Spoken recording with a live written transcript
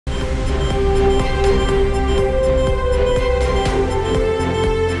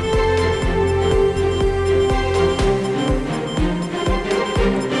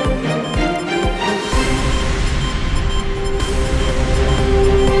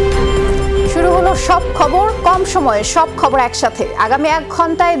সব খবর কম সময়ে সব খবর একসাথে আগামী 1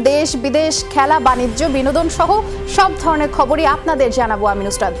 ঘন্টায় দেশ বিদেশ খেলা বাণিজ্য বিনোদন সহ সব ধরনের খবরই আপনাদের জানাবো আমি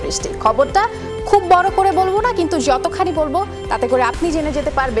নুসরাত বৃষ্টি। খবরটা খুব বড় করে বলবো না, কিন্তু যতখানি বলবো তাতে করে আপনি জেনে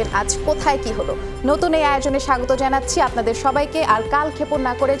যেতে পারবেন আজ কোথায় কি হলো। নতুন এই আয়োজনে স্বাগত জানাচ্ছি আপনাদের সবাইকে, আর কাল ক্ষেপণ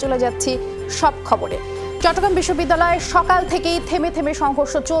না করে চলে যাচ্ছি সব খবরে। চট্টগ্রাম বিশ্ববিদ্যালয়ে সকাল থেকেই থেমে থেমে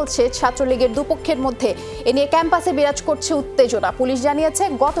সংঘর্ষ চলছে ছাত্রলীগের দুপক্ষের মধ্যে। এ নিয়ে ক্যাম্পাসে বিরাজ করছে উত্তেজনা। পুলিশ জানিয়েছে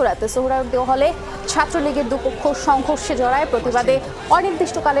গত রাতে সোহরাওয়ার্দী হলে ছাত্রলীগের দুপক্ষ সংঘর্ষে জড়ায়। প্রতিবাদে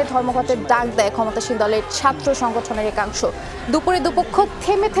অনির্দিষ্টকালের ধর্মঘটের ডাক দেয় ক্ষমতাসীন দলের ছাত্র সংগঠনের একাংশ। দুপুরে দুপক্ষ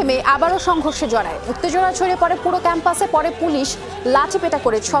থেমে থেমে আবারও সংঘর্ষে জড়ায়। উত্তেজনা ছড়িয়ে পড়ে পুরো ক্যাম্পাসে। পরে পুলিশ লাঠিপেটা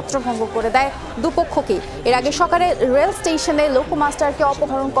করে ছত্রভঙ্গ করে দেয় দুপক্ষকে। এর আগে সকালে রেল স্টেশনে লোকোমাস্টারকে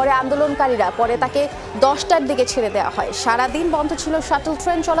অপহরণ করে আন্দোলনকারীরা। পরে তাকে 10টার দিকে ছেড়ে দেওয়া হয়। সারাদিন বন্ধ ছিল শাটল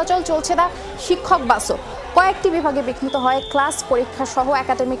ট্রেন চলাচল, চলছে না শিক্ষক বাসও। কয়েকটি বিভাগে বিঘ্নিত হয় ক্লাস পরীক্ষা সহ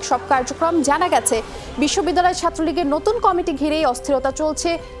একাডেমিক সব কার্যক্রম। জানা গেছে বিশ্ববিদ্যালয় ছাত্রলীগের নতুন কমিটি ঘিরেই অস্থিরতা চলছে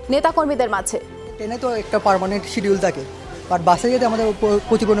নেতাকর্মীদের মাঝে। ট্রেনে তো একটা পার্মানেন্ট শিডিউল থাকে, আর বাসে যেতে আমাদের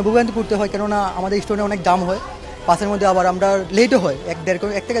প্রচুর ভোগান্তি পড়তে হয়, কেননা আমাদের স্টেশনে অনেক জাম হয়। বাসের মধ্যে আবার আমরা লেটও হয়, 1 থেকে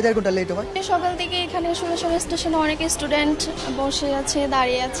 1.5 ঘন্টা লেট হয়। সকাল থেকে এখানে ষোলশহর স্টেশনে অনেক স্টুডেন্ট বসে আছে,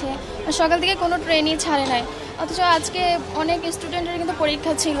 দাঁড়িয়ে আছে। সকাল থেকে কোনো ট্রেনই ছাড়ে নাই, অথচ আজকে অনেক স্টুডেন্টের কিন্তু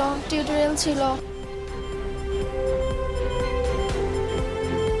পরীক্ষা ছিল, টিউটোরিয়াল ছিল।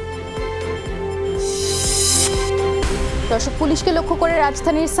 দর্শক, পুলিশকে লক্ষ্য করে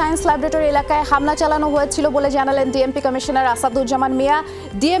রাজধানীর সায়েন্স ল্যাবরেটরি এলাকায় হামলা চালানো হয়েছিল বলে জানালেন ডিএমপি কমিশনার আসাদুজ্জামান মিয়া।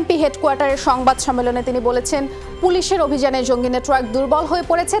 ডিএমপি হেডকোয়ার্টারের সংবাদ সম্মেলনে তিনি বলেছেন, পুলিশের অভিযানে জঙ্গি নেটওয়ার্ক দুর্বল হয়ে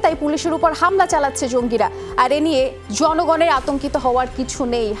পড়েছে, তাই পুলিশের উপর হামলা চালাচ্ছে জঙ্গিরা। আর এ নিয়ে জনগণের আতঙ্কিত হওয়ার কিছু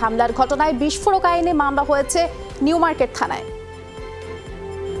নেই। হামলার ঘটনায় বিস্ফোরক আইনে মামলা হয়েছে নিউ মার্কেট থানায়।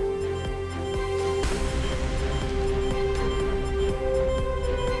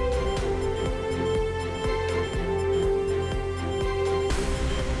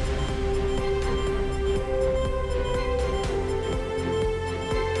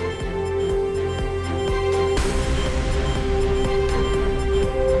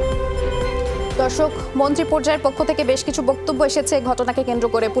 দর্শক, মন্ত্রী পর্যায়ের পক্ষ থেকে বেশ কিছু বক্তব্য এসেছে ঘটনাকে কেন্দ্র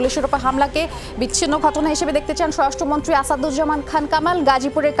করে। পুলিশের উপর হামলাকে বিচ্ছিন্ন ঘটনা হিসেবে দেখতে চান স্বরাষ্ট্রমন্ত্রী আসাদুজ্জামান খান কামাল।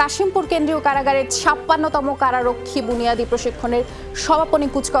 গাজীপুরের কাশিমপুর কেন্দ্রীয় কারাগারের 56তম কারারক্ষী বুনিয়াদী প্রশিক্ষণের সমাপনী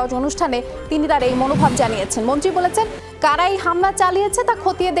কুচকাওয়াজ অনুষ্ঠানে তিনি তার এই মনোভাব জানিয়েছেন। মন্ত্রী বলেছেন, কারাই হামলা চালিয়েছে তা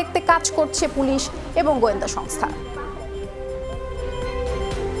খতিয়ে দেখতে কাজ করছে পুলিশ এবং গোয়েন্দা সংস্থা।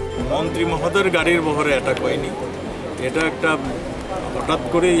 মন্ত্রী মহোদয়ের গাড়ির বহরে অ্যাটাক হয়নি, এটা একটা হঠাৎ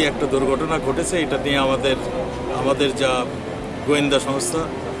করেই একটা দুর্ঘটনা ঘটেছে। এটা নিয়ে আমাদের যা গোয়েন্দা সংস্থা,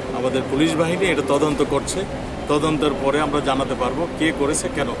 আমাদের পুলিশ বাহিনী এটা তদন্ত করছে। তদন্তের পরে আমরা জানাতে পারবো কে করেছে,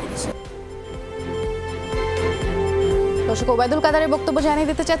 কেন করেছে। দর্শক, ওবায়দুল কাদেরের বক্তব্য জানিয়ে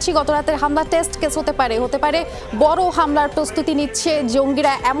দিতে চাচ্ছি। গত রাতের হামলা টেস্ট কেস হতে পারে বড় হামলার প্রস্তুতি নিচ্ছে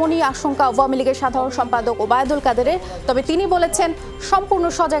জঙ্গিরা, এমনই আশঙ্কা আওয়ামী লীগের সাধারণ সম্পাদক ওবায়দুল কাদেরের। তবে তিনি বলেছেন, সম্পূর্ণ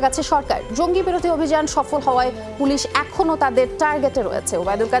সজাগ আছে সরকার। জঙ্গি বিরোধী অভিযান সফল হওয়ায় পুলিশ এখনও তাদের টার্গেটে রয়েছে।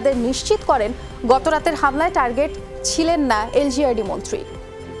 ওবায়দুল কাদের নিশ্চিত করেন, গত রাতের হামলায় টার্গেট ছিলেন না এলজিআরডি মন্ত্রী।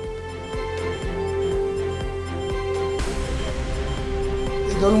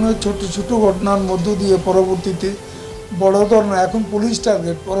 এই ধরনের ছোট ছোট ঘটনার মধ্য দিয়ে পরবর্তীতে বড় ধরনের, এখন পুলিশ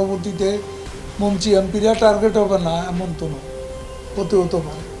টার্গেট, পরবর্তীতে মন্ত্রী এমপিরা টার্গেট হবে না এমন তো নয়, হতে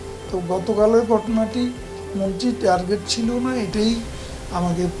পারে। তো গতকালের ঘটনাটি মন্ত্রী টার্গেট ছিল না, এটাই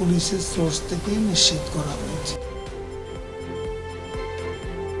আমাকে পুলিশের সোর্স থেকে নিশ্চিত করা হয়েছে।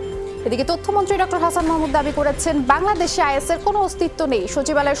 এদিকে তথ্যমন্ত্রী ডক্টর হাসান মাহমুদ দাবি করেছেন, বাংলাদেশে আইএসের কোনো অস্তিত্ব নেই।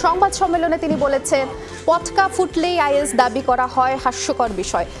 সচিবালয়ের সংবাদ সম্মেলনে তিনি বলেছেন, পটকা ফুটলেই আইএস দাবি করা হয় হাস্যকর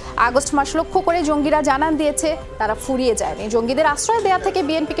বিষয়। আগস্ট মাস লক্ষ্য করে জঙ্গিরা জানান দিয়েছে তারা ফুরিয়ে যায়নি। জঙ্গিদের আশ্রয় দেয়া থেকে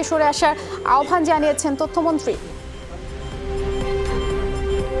বিএনপিকে সরে আসার আহ্বান জানিয়েছেন তথ্যমন্ত্রী।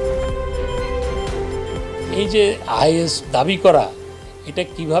 এই যে আইএস দাবি করা, এটা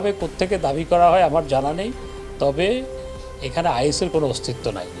কিভাবে কোত্থেকে দাবি করা হয় আমার জানা নেই, তবে এখানে আইএসের কোনো অস্তিত্ব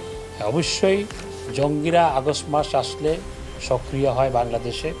নাই। অবশ্যই জঙ্গিরা আগস্ট মাস আসলে সক্রিয় হয়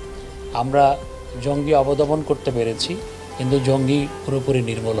বাংলাদেশে। আমরা জঙ্গি অবদমন করতে পেরেছি, কিন্তু জঙ্গি পুরোপুরি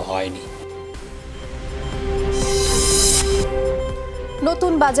নির্মূল হয়নি।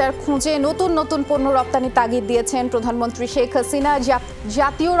 নতুন বাজার খুঁজে নতুন পণ্য রপ্তানি তাগিদ দিয়েছেন প্রধানমন্ত্রী শেখ হাসিনা।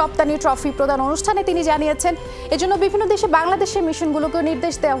 জাতীয় রপ্তানি ট্রফি প্রদান অনুষ্ঠানে তিনি জানিয়েছেন, এজন্য বিভিন্ন দেশে বাংলাদেশের মিশনগুলোকে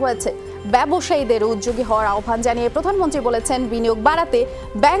নির্দেশ দেওয়া হয়েছে। ব্যবসায়ীদের উদ্যোগী হওয়ার আহ্বান জানিয়ে প্রধানমন্ত্রী বলেছেন, বিনিয়োগ বাড়াতে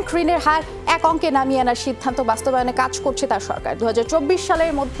ব্যাংক ঋণের হার 1 অঙ্কে নামিয়ে আনার সিদ্ধান্ত বাস্তবায়নে কাজ করছে তার সরকার। 2024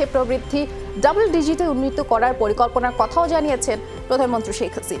 সালের মধ্যে প্রবৃদ্ধি ডাবল ডিজিটে উন্নীত করার পরিকল্পনার কথাও জানিয়েছেন প্রধানমন্ত্রী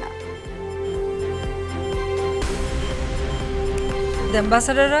শেখ হাসিনা।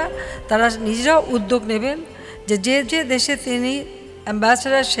 অ্যাম্বাসাডাররা তারা নিজেরাও উদ্যোগ নেবেন যে যে দেশে তিনি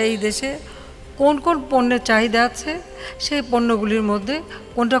অ্যাম্বাসাডার সেই দেশে কোন কোন পণ্যের চাহিদা আছে সেই পণ্যগুলির মধ্যে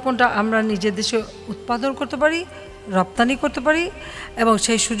কোনটা কোনটা আমরা নিজের দেশে উৎপাদন করতে পারি, রপ্তানি করতে পারি এবং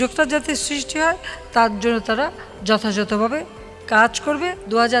সেই সুযোগটা যাতে সৃষ্টি হয় তার জন্য তারা যথাযথভাবে কাজ করবে।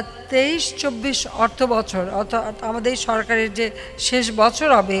 2023-24 অর্থ বছর অর্থাৎ আমাদের সরকারের যে শেষ বছর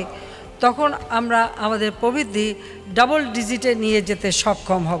হবে তখন আমরা আমাদের প্রবৃদ্ধি ডাবল ডিজিটে নিয়ে যেতে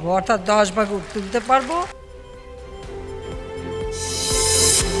সক্ষম হব, অর্থাৎ 10 ভাগে তুলতে পারবো।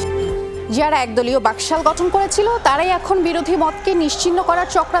 যারা একদলীয় বাকশাল গঠন করেছিল তারাই এখন বিরোধী মতকে নিশ্চিহ্ন করার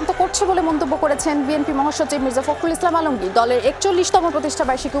চক্রান্ত করছে বলে মন্তব্য করেছেন বিএনপি মহাসচিব মির্জা ফখরুল ইসলাম আলমগীর। দলের 41তম প্রতিষ্ঠা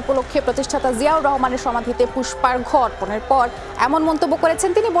বার্ষিকী উপলক্ষে প্রতিষ্ঠাতা জিয়াউর রহমানের সমাধিতে পুষ্পার্ঘ্য অর্পণের পর এমন মন্তব্য করেছেন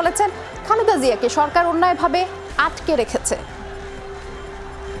তিনি। বলেছেন, খালেদা জিয়াকে সরকার অন্যায়ভাবে আটকে রেখেছে।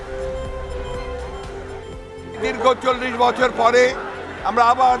 দীর্ঘ 40 বছর পরে আমরা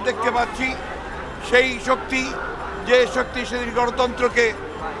আবার দেখতে পাচ্ছি সেই শক্তি, যে শক্তি সেদিন গণতন্ত্রকে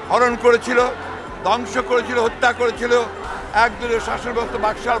হরণ করেছিল, ধ্বংস করেছিল, হত্যা করেছিল, একদলীয় শাসন ব্যবস্থা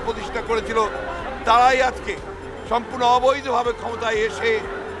বাকশাল প্রতিষ্ঠা করেছিল, তারাই আজকে সম্পূর্ণ অবৈধভাবে ক্ষমতায় এসে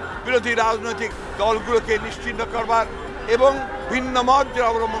বিরোধী রাজনৈতিক দলগুলোকে নিশ্চিহ্ন করবার এবং ভিন্ন মত যারা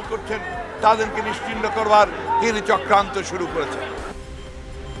অবলম্বন করছেন তাদেরকে নিশ্চিহ্ন করবার তিনি চক্রান্ত শুরু করেছেন।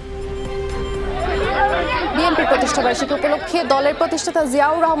 বিএনপির প্রতিষ্ঠা বার্ষিকী উপলক্ষে দলের প্রতিষ্ঠাতা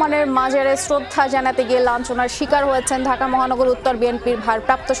জিয়াউর রহমানের মাজারে শ্রদ্ধা জানাতে গিয়ে লাঞ্ছনার শিকার হয়েছেন ঢাকা মহানগর উত্তর বিএনপির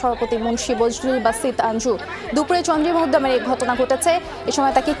ভারপ্রাপ্ত সভাপতি মুন্সি বজলুল বাসিত আঞ্জু। দুপুরে চন্দ্রিমা উদ্যানের এই ঘটনা ঘটেছে। এ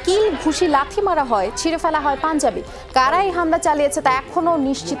সময় তাকে কিল, ঘুষি, লাথি মারা হয়, ছিঁড়ে ফেলা হয় পাঞ্জাবি। কারা এই হামলা চালিয়েছে তা এখনও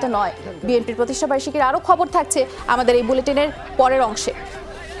নিশ্চিত নয়। বিএনপির প্রতিষ্ঠা বার্ষিকীর আরও খবর থাকছে আমাদের এই বুলেটিনের পরের অংশে।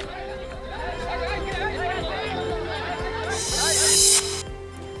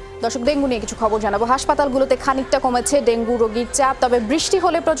 দর্শক, ডেঙ্গু নিয়ে কিছু খবর জানাবো। হাসপাতালগুলোতে খানিকটা কমেছে ডেঙ্গু রোগীর চাপ, তবে বৃষ্টি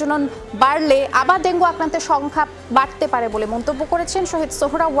হলে প্রজনন বাড়লে আবার ডেঙ্গু আক্রান্তের সংখ্যা বাড়তে পারে বলে মন্তব্য করেছেন শহীদ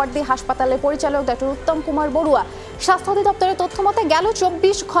সোহরাওয়ার্দী হাসপাতালের পরিচালক ডক্টর উত্তম কুমার বড়ুয়া। স্বাস্থ্য অধিদপ্তরের তথ্য মতে গেল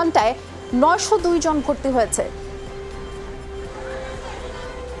 24 ঘন্টায় 902 জন ভর্তি হয়েছে।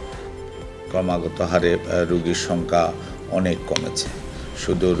 ক্রমাগত হারে রোগীর সংখ্যা অনেক কমেছে।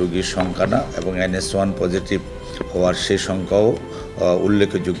 শুধু রোগীর সংখ্যা না, এবং NS1 পজিটিভ হওয়ার সেই সংখ্যাও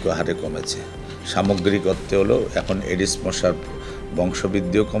উল্লেখযোগ্য হারে কমেছে। সামগ্রিক অর্থে হলো এখন এডিস মশার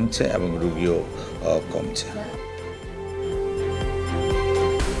বংশবৃদ্ধিও কমছে এবং রোগীও কমছে।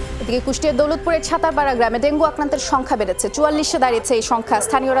 এদিকে কুষ্টিয়ার দৌলতপুরের ছাতারপাড়া গ্রামে ডেঙ্গু আক্রান্তের সংখ্যা বেড়েছে, 44-এ দাঁড়িয়েছে এই সংখ্যা।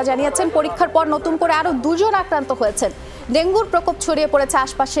 স্থানীয়রা জানিয়েছেন পরীক্ষার পর নতুন করে আরও 2 জন আক্রান্ত হয়েছেন। ডেঙ্গুর প্রকোপ ছড়িয়ে পড়েছে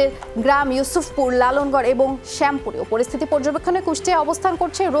আশপাশের গ্রাম ইউসুফপুর, লালনগড় এবং শ্যামপুরেও। পরিস্থিতি পর্যবেক্ষণে কুষ্টিয়ায় অবস্থান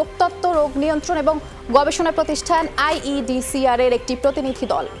করছে রোগতত্ত্ব, রোগ নিয়ন্ত্রণ এবং গবেষণা প্রতিষ্ঠান IEDCR এর একটি প্রতিনিধি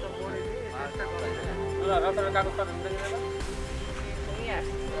দল।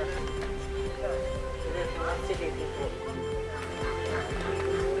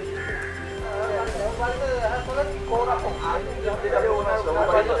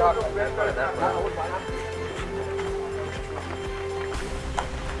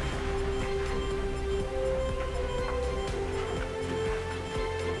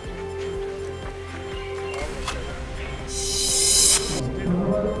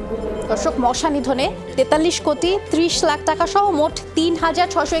 দর্শক, মশা নিধনে 43 কোটি 30 লাখ টাকা সহ মোট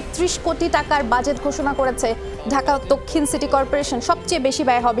 3,631 কোটি টাকার বাজেট ঘোষণা করেছে ঢাকা দক্ষিণ সিটি কর্পোরেশন। সবচেয়ে বেশি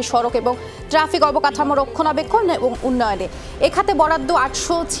ব্যয় হবে সড়ক এবং ট্রাফিক অবকাঠামো রক্ষণাবেক্ষণ এবং উন্নয়নে। এ খাতে বরাদ্দ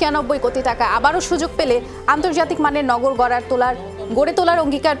 896 কোটি টাকা। আবারও সুযোগ পেলে আন্তর্জাতিক মানের নগর গড়ে তোলার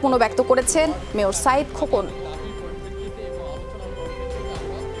অঙ্গীকার পুনর্ব্যক্ত করেছেন মেয়র সাইদ খোকন।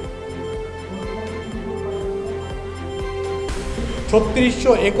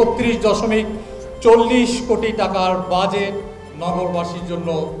 3631.40 কোটি টাকার বাজেট নগরবাসীর জন্য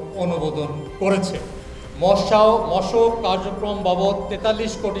অনুমোদন করেছে। মশক কার্যক্রম বাবদ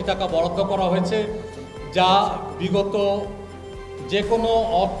 43 কোটি টাকা বরাদ্দ করা হয়েছে, যা বিগত যে কোনো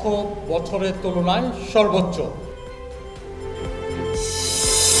অর্থ বছরের তুলনায় সর্বোচ্চ।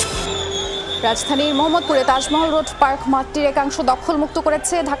 রাজধানীর মোহাম্মদপুরে তাজমহল রোড পার্ক মাঠটির একাংশ দখলমুক্ত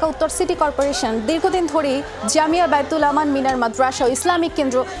করেছে ঢাকা উত্তর সিটি কর্পোরেশন। দীর্ঘদিন ধরেই জামিয়া বায়তুল আমান মিনার মাদ্রাসা ও ইসলামিক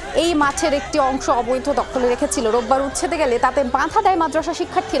কেন্দ্র এই মাঠের একটি অংশ অবৈধ দখলে রেখেছিল। রোববার উচ্ছেদে গেলে তাতে বাধা দেয় মাদ্রাসা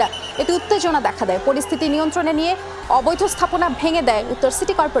শিক্ষার্থীরা। এতে উত্তেজনা দেখা দেয়। পরিস্থিতি নিয়ন্ত্রণে নিয়ে অবৈধ স্থাপনা ভেঙে দেয় উত্তর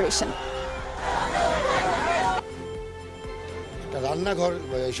সিটি কর্পোরেশন। রান্নাঘর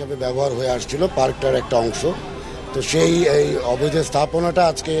হিসাবে ব্যবহার হয়ে আসছিল পার্কটার একটা অংশ, তো সেই এই অবৈধ স্থাপনাটা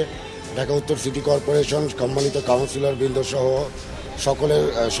আজকে ঢাকা উত্তর সিটি কর্পোরেশন সম্মানিত কাউন্সিলর বৃন্দ সহ সকলের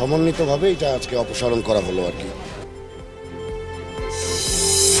সমন্বিতভাবে এটা আজকে অপসারণ করা হলো আর কি।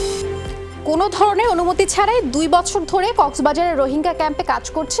 কোনো ধরনের অনুমতি ছাড়াই 2 বছর ধরে কক্সবাজারের রোহিঙ্গা ক্যাম্পে কাজ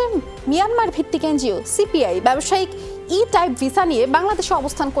করছে মিয়ানমার ভিত্তিক এনজিও সিপিআই। ব্যবসায়িক টাইপ ভিসা নিয়ে বাংলাদেশে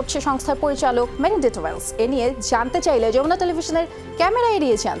অবস্থান করছে সংস্থার পরিচালক মেরিন্ডেট ওয়েলস। এ নিয়ে জানতে চাইলে যমুনা টেলিভিশনের ক্যামেরা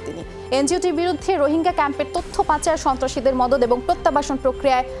এড়িয়ে যান তিনি। এনজিওটির বিরুদ্ধে রোহিঙ্গা ক্যাম্পের তথ্য পাচার, সন্ত্রাসীদের মদদ এবং প্রত্যাবাসন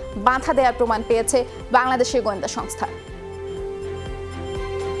প্রক্রিয়ায় বাধা দেওয়ার প্রমাণ পেয়েছে বাংলাদেশের গোয়েন্দা সংস্থা।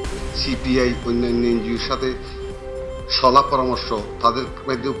 সিপিআই অন্যান্য এনজিওর সাথে সলা পরামর্শ তাদের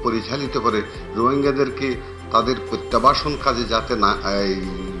মাধ্যমে পরিচালিত করে রোহিঙ্গাদেরকে তাদের প্রত্যাবাসন কাজে যাতে না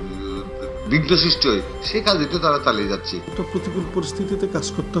বিঘ্ন সৃষ্টি হয় সে কাজটি তারা চালিয়ে যাচ্ছে। একটা প্রতিকূল পরিস্থিতিতে কাজ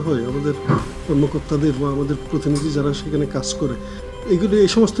করতে হয় আমাদের কর্মকর্তাদের বা আমাদের প্রতিনিধি যারা সেখানে কাজ করে। এগুলি এই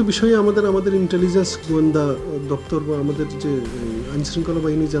সমস্ত বিষয়ে আমাদের ইন্টেলিজেন্স গোয়েন্দা দপ্তর বা আমাদের যে আইনশৃঙ্খলা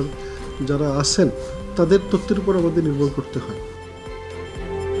বাহিনী যারা আছেন তাদের তথ্যের উপর আমাদের নির্ভর করতে হয়।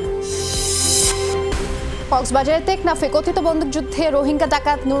 কক্সবাজারের টেকনাফে কথিত বন্দুকযুদ্ধে রোহিঙ্গা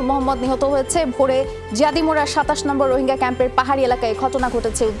ডাকাত নূর মোহাম্মদ নিহত হয়েছে। ভোরে জাদিমোড়ার 27 নম্বর রোহিঙ্গা ক্যাম্পের পাহাড়ি এলাকায় ঘটনা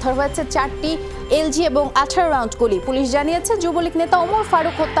ঘটেছে। উদ্ধার হয়েছে 4টি এলজি এবং 18 রাউন্ড গুলি। পুলিশ জানিয়েছে যুবলীগ নেতা ওমর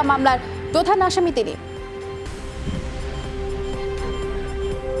ফারুক হত্যা মামলার প্রধান আসামি তিনি।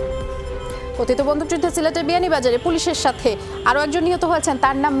 কথিত বন্দুকযুদ্ধে সিলেটের বিয়ানীবাজারে পুলিশের সাথে আরও একজন নিহত হয়েছেন,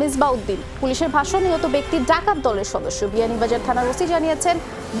 তার নাম মিসবা উদ্দিন। পুলিশের ভাষ্য, নিহত ব্যক্তি ডাকাত দলের সদস্য। বিয়ানীবাজার থানার ওসি জানিয়েছেন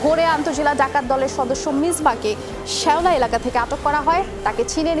ভোরে আন্তজেলা ডাকাত দলের সদস্য মিসবাকে শেওলা এলাকা থেকে আটক করা হয়। তাকে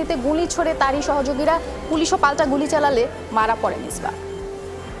ছিনিয়ে নিতে গুলি ছোড়ে তারই সহযোগীরা। পুলিশও পাল্টা গুলি চালালে মারা পড়ে মিসবা।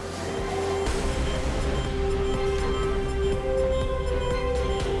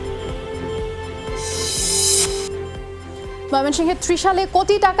 ময়মনসিংহের ত্রিশালে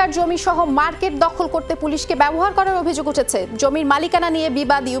কোটি টাকার জমি সহ মার্কেট দখল করতে পুলিশকে ব্যবহার করার অভিযোগ উঠেছে। জমির মালিকানা নিয়ে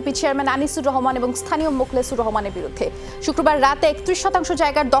বিবাদ ইউপি চেয়ারম্যান আনিসুর রহমান এবং স্থানীয় মোখলেসুর রহমানের বিরুদ্ধে। শুক্রবার রাতে 31%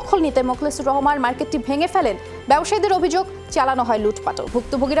 জায়গার দখল নিতে মোখলেসুর রহমান মার্কেটটি ভেঙে ফেলেন। ব্যবসায়ীদের অভিযোগ চালানো হয় লুটপাটও।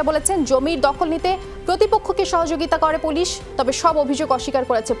 ভুক্তভোগীরা বলেছেন জমির দখল নিতে প্রতিপক্ষকে সহযোগিতা করে পুলিশ, তবে সব অভিযোগ অস্বীকার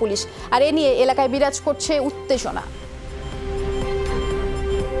করেছে পুলিশ। আর এ নিয়ে এলাকায় বিরাজ করছে উত্তেজনা।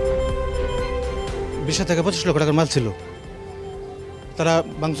 20 থেকে 25 লক্ষ টাকার মাল ছিল, তারা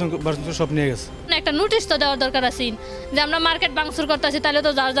ভাঙচুর সব নিয়ে গেছে। একটা নোটিশ তো দেওয়ার দরকার আছে যে আমরা মার্কেট ভাঙচুর করতেছি, তাহলে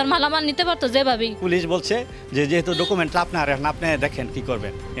তো যার যার মালামাল নিতে পারতো যেভাবে। পুলিশ বলছে যে যেহেতু ডকুমেন্ট আপনার, আপনি দেখেন কি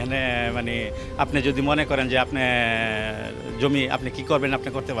করবেন। এখানে মানে আপনি যদি মনে করেন যে আপনি জমি আপনি কি করবেন আপনি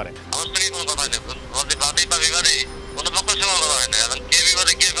করতে পারেন।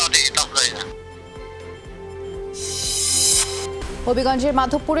 হবিগঞ্জের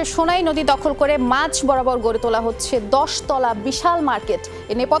মাধবপুরে সোনাই নদী দখল করে মাছ বরাবর গড়ে তোলা হচ্ছে 10 তলা বিশাল মার্কেট।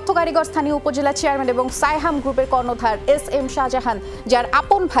 এ নেপথ্য কারিগর স্থানীয় উপজেলা চেয়ারম্যান এবং সাইহাম গ্রুপের কর্ণধার SM শাহজাহান, যার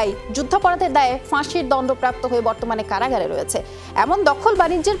আপন ভাই যুদ্ধাপরাধের দায়ে ফাঁসির দণ্ডপ্রাপ্ত হয়ে বর্তমানে কারাগারে রয়েছে। এমন দখল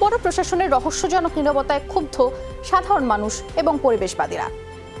বাণিজ্যের পরও প্রশাসনের রহস্যজনক নীরবতায় ক্ষুব্ধ সাধারণ মানুষ এবং পরিবেশবাদীরা।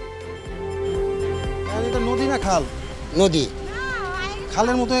 নদী না খাল? নদী,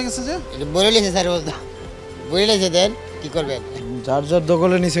 খালের মতো হয়ে গেছে যে বলে লেছে স্যার, বলে লেছে দেন কি করবেন। যার যার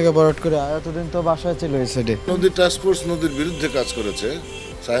দখলে নিচে বরাট করে এতদিন তো বাসায় ছিল এই সাইডে। নদী টাস্কফোর্স নদীর বিরুদ্ধে কাজ করেছে।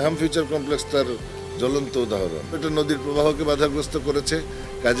 সাইহাম ফিউচার কমপ্লেক্স তার জ্বলন্ত উদাহরণ। এটা নদীর প্রবাহকে বাধাগ্রস্ত করেছে।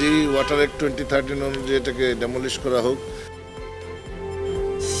 কাজেই ওয়াটার অ্যাক্ট 2013 অনুযায়ী এটাকে ডেমলিশ করা হোক।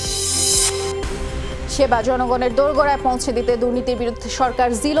 সেবা জনগণের দোরগোড়ায় পৌঁছে দিতে দুর্নীতির বিরুদ্ধে সরকার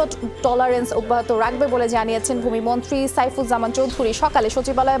জিরো টলারেন্স অব্যাহত রাখবে বলে জানিয়েছেন ভূমিমন্ত্রী সাইফুজ্জামান চৌধুরী। সকালে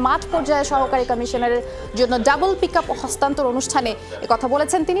সচিবালয়ে মাঠ পর্যায়ে সহকারী কমিশনারের জন্য ডাবল পিকআপ হস্তান্তর অনুষ্ঠানে একথা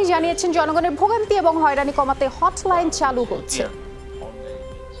বলেছেন তিনি। জানিয়েছেন জনগণের ভোগান্তি এবং হয়রানি কমাতে হটলাইন চালু হচ্ছে।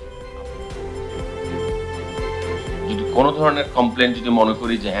 যদি কোনো ধরনের কমপ্লেন যদি মনে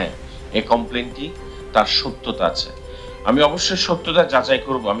করি যে হ্যাঁ এই কমপ্লেনটি তার সত্যতা আছে, আমি অবশ্যই সত্যতা যাচাই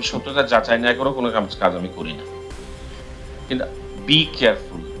করব। আমি সত্যতা যাচাই না করে কোনো কাজ আমি করি না। কিন্তু বি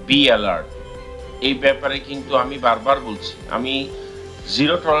কেয়ারফুল, বি অ্যালার্ট, এই ব্যাপারে কিন্তু আমি বারবার বলছি। আমি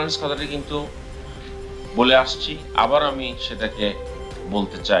জিরো টলারেন্স কথাটা কিন্তু বলে আসছি, আবার আমি সেটাকে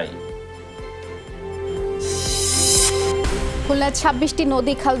বলতে চাই। খুলনায় 26টি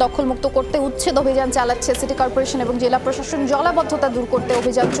নদী খাল দখলমুক্ত করতে উচ্ছেদ অভিযান চালাচ্ছে সিটি কর্পোরেশন এবং জেলা প্রশাসন। জলাবদ্ধতা দূর করতে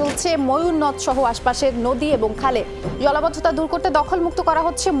অভিযান চলছে। ময়ূর নদ সহ আশপাশের নদী এবং খালে জলাবদ্ধতা দূর করতে দখলমুক্ত করা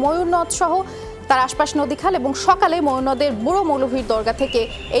হচ্ছে ময়ূর নদ সহ তার আশপাশ নদী খাল। এবং সকালে ময়ূর নদের বুড়ো মৌলভীর দরগা থেকে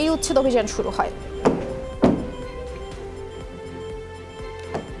এই উচ্ছেদ অভিযান শুরু হয়।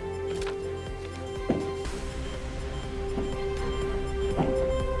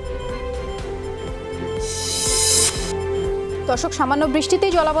 দর্শক, সামান্য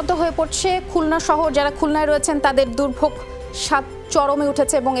বৃষ্টিতেই জলাবদ্ধ হয়ে পড়ছে খুলনা শহর। যারা খুলনায় রয়েছেন তাদের দুর্ভোগ চরমে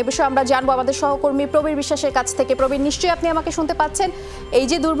উঠেছে এবং এ বিষয়ে আমরা জানবো আমাদের সহকর্মী প্রবীর বিশ্বাসের কাছ থেকে। প্রবীর, নিশ্চয়ই আপনি আমাকে শুনতে পাচ্ছেন। এই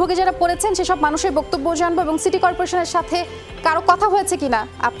যে দুর্ভোগে যারা পড়েছেন সেসব মানুষের বক্তব্য জানবো এবং সিটি কর্পোরেশনের সাথে কারো কথা হয়েছে কিনা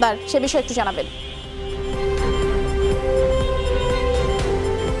আপনার সে বিষয়ে একটু জানাবেন।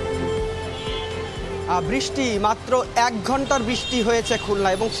 বৃষ্টি মাত্র 1 ঘন্টার বৃষ্টি হয়েছে খুলনা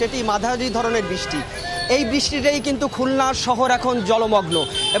এবং সেটি মাঝারি ধরনের বৃষ্টি। এই বৃষ্টিতেই কিন্তু খুলনা শহর এখন জলমগ্ন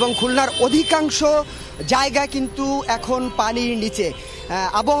এবং খুলনার অধিকাংশ জায়গা কিন্তু এখন পানির নিচে।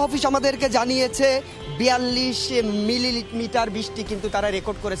 আবহাওয়া অফিস আমাদেরকে জানিয়েছে 42 মিলিমিটার বৃষ্টি কিন্তু তারা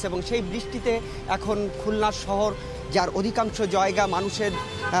রেকর্ড করেছে এবং সেই বৃষ্টিতে এখন খুলনা শহর যার অধিকাংশ জায়গা মানুষের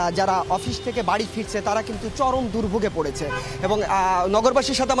যারা অফিস থেকে বাড়ি ফিরছে তারা কিন্তু চরম দুর্ভোগে পড়েছে এবং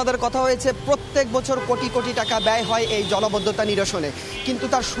নগরবাসীর সাথে আমাদের কথা হয়েছে। প্রত্যেক বছর কোটি কোটি টাকা ব্যয় হয় এই জলাবদ্ধতা নিরসনে, কিন্তু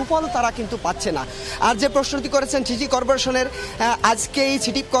তার সুফল তারা কিন্তু পাচ্ছে না। আর যে প্রশ্নটি করেছেন সিটি কর্পোরেশনের, আজকে এই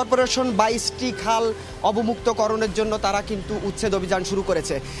সিটি কর্পোরেশন 22টি খাল অবমুক্তকরণের জন্য তারা কিন্তু উচ্ছেদ অভিযান শুরু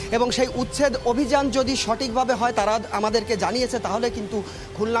করেছে এবং সেই উচ্ছেদ অভিযান যদি সঠিকভাবে হয় তারা আমাদেরকে জানিয়েছে তাহলে কিন্তু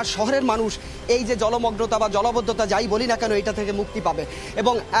খুলনা শহরের মানুষ এই যে জলমগ্নতা বা জলাবদ্ধতা যাই বলি না কেন এটা থেকে মুক্তি পাবে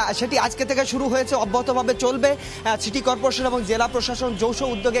এবং সেটি আজকে থেকে শুরু হয়েছে, অব্যাহতভাবে চলবে। সিটি কর্পোরেশন এবং জেলা প্রশাসন যৌথ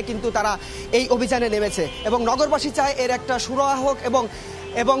উদ্যোগে কিন্তু তারা এই অভিযানে নেমেছে এবং নগরবাসী চায় এর একটা সুরাহা হোক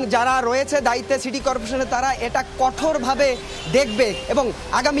এবং যারা রয়েছে দায়িত্বে সিটি কর্পোরেশনে তারা এটা কঠোরভাবে দেখবে এবং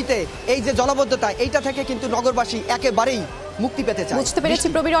আগামীতে এই যে জলাবদ্ধতা এইটা থেকে কিন্তু নগরবাসী একেবারেই মুক্তি পেতে চায়। বুঝতে পেরেছি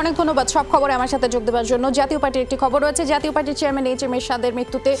প্রবীর, অনেক ধন্যবাদ সব খবরে আমার সাথে যোগ দেওয়ার জন্য। জাতীয় পার্টির একটি খবর রয়েছে। জাতীয় পার্টির চেয়ারম্যান এইচ.এম. এরশাদের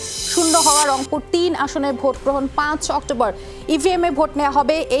মৃত্যুতে শূন্য হওয়া রংপুর 3 আসনে ভোট গ্রহণ 5 অক্টোবর। ইভিএম এ ভোট নেওয়া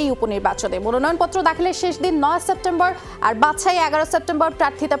হবে এই উপনির্বাচনে। মনোনয়নপত্র দাখিলের শেষ দিন 9 সেপ্টেম্বর আর বাছাই 11 সেপ্টেম্বর,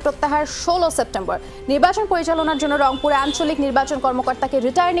 প্রার্থিতা প্রত্যাহার 16 সেপ্টেম্বর। নির্বাচন পরিচালনার জন্য রংপুরে আঞ্চলিক নির্বাচন কর্মকর্তাকে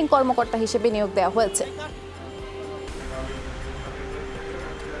রিটার্নিং কর্মকর্তা হিসেবে নিয়োগ দেওয়া হয়েছে।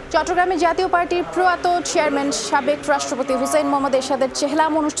 চট্টগ্রামে জাতীয় পার্টির প্রয়াত চেয়ারম্যান সাবেক রাষ্ট্রপতি হুসেইন মোহাম্মদ এরশাদের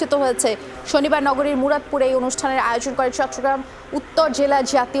চেহলাম অনুষ্ঠিত হয়েছে শনিবার নগরীর মুরাদপুরে। এই অনুষ্ঠানের আয়োজন করে চট্টগ্রাম উত্তর জেলা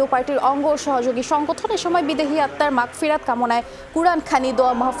জাতীয় পার্টির অঙ্গ ও সহযোগী সংগঠন। এ সময় বিদেহী আত্মার মাগফিরাত কামনায় কুরআন খানি,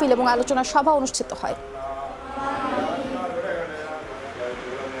 দোয়া মাহফিল এবং আলোচনা সভা অনুষ্ঠিত হয়।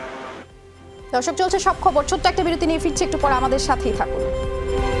 দর্শক, চলছে সব খবর। ছোট্ট একটা বিরতি নিয়ে ফিরছে, একটু পর আমাদের সাথেই থাকুন।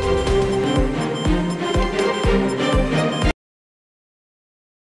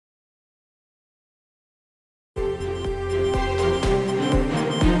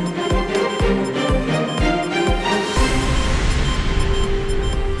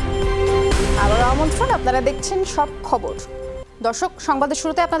 আপনারা দেখছেন সব খবর। দর্শক, সংবাদের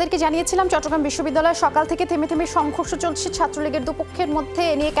শুরুতে আপনাদেরকে জানিয়েছিলাম চট্টগ্রাম বিশ্ববিদ্যালয়ে সকাল থেকে থেমে থেমে সংঘর্ষ চলছে ছাত্রলীগের দুপক্ষের মধ্যে।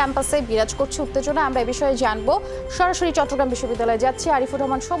 এ নিয়ে ক্যাম্পাসে বিরাজ করছে উত্তেজনা। আমরা এই বিষয়ে জানবো। সরাসরি চট্টগ্রাম বিশ্ববিদ্যালয়ে যাচ্ছি। আরিফুর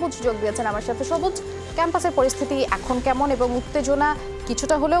রহমান সবুজ যোগ দিয়েছেন আমার সাথে। সবুজ, ক্যাম্পাসের পরিস্থিতি এখন কেমন এবং উত্তেজনা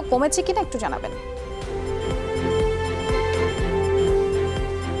কিছুটা হলেও কমেছে কিনা একটু জানাবেন।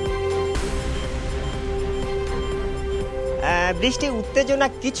 বৃষ্টি উত্তেজনা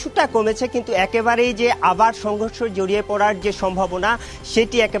কিছুটা কমেছে, কিন্তু একেবারেই যে আবার সংঘর্ষ জড়িয়ে পড়ার যে সম্ভাবনা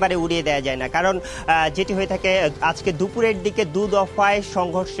সেটি একেবারে উড়িয়ে দেওয়া যায় না। কারণ যেটি হয়ে থাকে আজকে দুপুরের দিকে 2 দফায়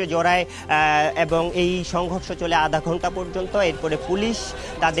সংঘর্ষে জড়ায় এবং এই সংঘর্ষ চলে আধা ঘন্টা পর্যন্ত। এরপরে পুলিশ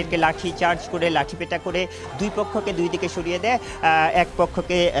তাদেরকে লাঠি চার্জ করে লাঠিপেটা করে দুই পক্ষকে দুই দিকে সরিয়ে দেয়। এক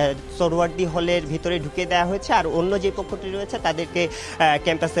পক্ষকে সরওয়ার্দী হলের ভিতরে ঢুকিয়ে দেওয়া হয়েছে আর অন্য যে পক্ষটি রয়েছে তাদেরকে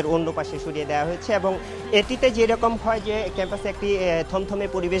ক্যাম্পাসের অন্য পাশে সরিয়ে দেওয়া হয়েছে এবং এটিতে যেরকম হয় যে ক্যাম্পাসে একটি থমথমে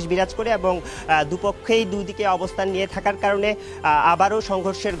পরিবেশ বিরাজ করে এবং দুপক্ষেই দুদিকে অবস্থান নিয়ে থাকার কারণে আবারও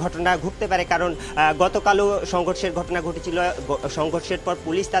সংঘর্ষের ঘটনা ঘটতে পারে। কারণ গতকালও সংঘর্ষের ঘটনা ঘটেছিল, সংঘর্ষের পর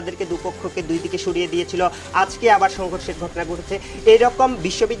পুলিশ তাদেরকে দুপক্ষকে দুই দিকে সরিয়ে দিয়েছিল। আজকে আবার সংঘর্ষের ঘটনা ঘটেছে। এরকম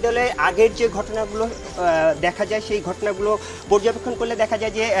বিশ্ববিদ্যালয়ের আগের যে ঘটনাগুলো দেখা যায় সেই ঘটনাগুলো পর্যবেক্ষণ করলে দেখা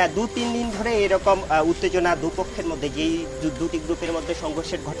যায় যে 2-3 দিন ধরে এরকম উত্তেজনা দুপক্ষের মধ্যে, যেই দুটি গ্রুপের মধ্যে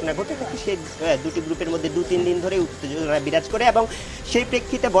সংঘর্ষের ঘটনা ঘটে থাকে সেই দুটি গ্রুপের মধ্যে 2-3 দিন ধরে উত্তেজনা বিরাজ করে এবং সেই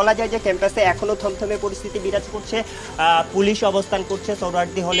প্রেক্ষিতে বলা যায় যে ক্যাম্পাসে এখনও থমথমে পরিস্থিতি বিরাজ করছে। পুলিশ অবস্থান করছে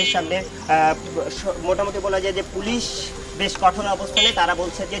সরওয়ার্দী হলের সামনে। মোটামুটি বলা যায় যে পুলিশ বেশ কঠোর অবস্থানে। তারা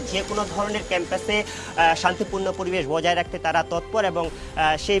বলছে যে যে কোনো ধরনের ক্যাম্পাসে শান্তিপূর্ণ পরিবেশ বজায় রাখতে তারা তৎপর এবং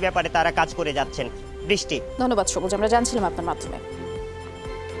সেই ব্যাপারে তারা কাজ করে যাচ্ছেন। বৃষ্টি, ধন্যবাদ সবুজ, আমরা জানছিলাম আপনার মাধ্যমে।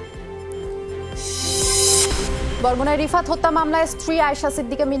 বরগুনায় রিফাত হত্যা মামলায় স্ত্রী আয়েশা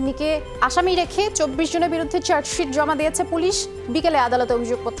সিদ্দিকা মিন্নিকে আসামি রেখে 24 জনের বিরুদ্ধে চার্জশিট জমা দিয়েছে পুলিশ। বিকেলে আদালতে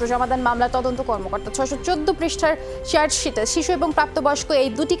অভিযোগপত্র জমা দেন মামলার তদন্ত কর্মকর্তা। 614 পৃষ্ঠার চার্জশিটে শিশু এবং প্রাপ্তবয়স্ক এই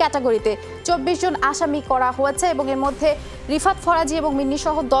দুটি ক্যাটাগরিতে 24 জন আসামি করা হয়েছে এবং এর মধ্যে রিফাত ফরাজি এবং মিন্নি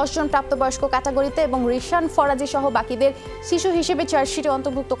সহ 10 জন প্রাপ্তবয়স্ক ক্যাটাগরিতে এবং রিশান ফরাজি সহ বাকিদের শিশু হিসেবে চার্জশিটে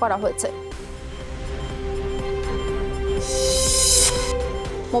অন্তর্ভুক্ত করা হয়েছে।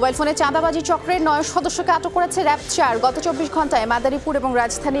 মোবাইল ফোনে চাঁদাবাজি চক্রের 9 সদস্যকে আটক করেছে র্যাব 4। গত 24 ঘন্টায় মাদারীপুর এবং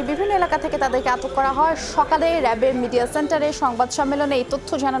রাজধানীর বিভিন্ন এলাকা থেকে তাদেরকে আটক করা হয়। সকালে র্যাবের মিডিয়া সেন্টারে সংবাদ সম্মেলনে এই তথ্য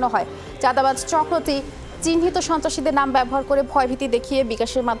জানানো হয়। চাঁদাবাজ চক্রটি চিহ্নিত সন্ত্রাসীদের নাম ব্যবহার করে ভয়ভীতি দেখিয়ে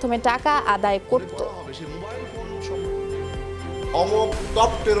বিকাশের মাধ্যমে টাকা আদায় করত। অমক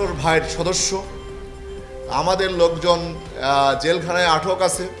টপ টেরর ভাইয়ের সদস্য আমাদের লোকজন জেলখানায় আটক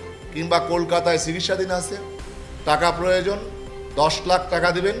আছে কিংবা কলকাতায় চিকিৎসাধীন আছে, টাকা প্রয়োজন, 10 লাখ টাকা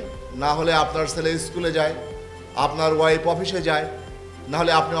দিবেন, না হলে আপনার ছেলে স্কুলে যায়, আপনার ওয়াইফ অফিসে যায়, না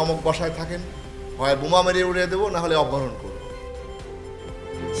হলে আপনি অমুক বাসায় থাকেন, হয় বোমা মেরে উড়িয়ে দেবো, না হলে অপহরণ করব।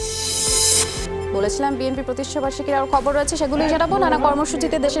 বলেছিলাম বিএনপি প্রতিষ্ঠাবার্ষিকীর আরও খবর রয়েছে, সেগুলোই জানাবো। নানা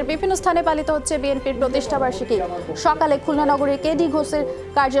কর্মসূচিতে দেশের বিভিন্ন স্থানে পালিত হচ্ছে বিএনপির প্রতিষ্ঠাবার্ষিকী। সকালে খুলনা নগরের কেডি ঘোষের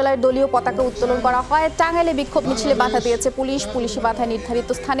কার্যালয়ের দলীয় পতাকা উত্তোলন করা হয়। টাঙ্গাইলে বিক্ষোভ মিছিলে বাধা দিয়েছে পুলিশ। পুলিশি বাধায় নির্ধারিত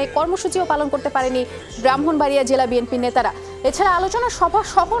স্থানে কর্মসূচিও পালন করতে পারেনি ব্রাহ্মণবাড়িয়া জেলা বিএনপির নেতারা। এছাড়া আলোচনা সভা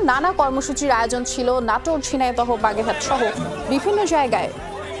সহ নানা কর্মসূচির আয়োজন ছিল নাটোর, ঝিনাইদহ, বাগেরহাট সহ বিভিন্ন জায়গায়।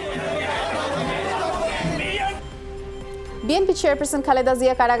 বিএনপি চেয়ারপারসন খালেদা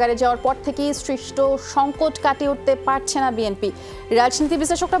জিয়া কারাগারে যাওয়ার পর থেকেই সৃষ্ট সংকট কাটিয়ে উঠতে পারছে না বিএনপি। রাজনীতি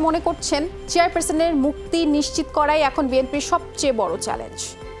বিশ্লেষকরা মনে করছেন চেয়ারপারসনের মুক্তি নিশ্চিত করাই এখন বিএনপির সবচেয়ে বড় চ্যালেঞ্জ।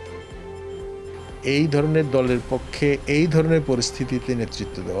 এই ধরনের দলের পক্ষে এই ধরনের পরিস্থিতিতে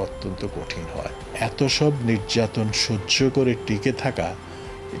নেতৃত্ব দেওয়া অত্যন্ত কঠিন হয়। এত সব নির্যাতন সহ্য করে টিকে থাকা,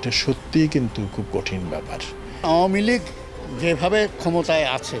 এটা সত্যিই কিন্তু খুব কঠিন ব্যাপার। আওয়ামী লীগ যেভাবে ক্ষমতায়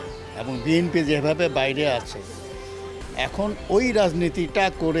আছে এবং বিএনপি যেভাবে বাইরে আছে, এখন ওই রাজনীতিটা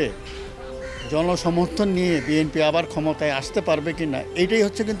করে জনসমর্থন নিয়ে বিএনপি আবার ক্ষমতায় আসতে পারবে কিনা, এটাই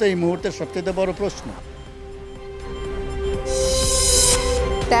হচ্ছে কিন্তু এই মুহূর্তের সবচেয়ে বড় প্রশ্ন।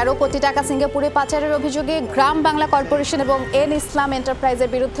 13 কোটি টাকা সিঙ্গাপুরে পাচারের অভিযোগে গ্রাম বাংলা কর্পোরেশন এবং এন ইসলাম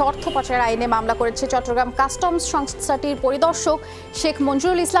এন্টারপ্রাইজের বিরুদ্ধে অর্থ পাচার আইনে মামলা করেছে চট্টগ্রাম কাস্টমস সংস্থাটির পরিদর্শক শেখ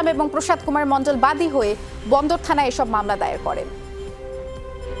মঞ্জুরুল ইসলাম এবং প্রসাদ কুমার মণ্ডল বাদী হয়ে বন্দর থানায় এসব মামলা দায়ের করেন।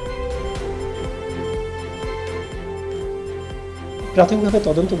 প্রাথমিকভাবে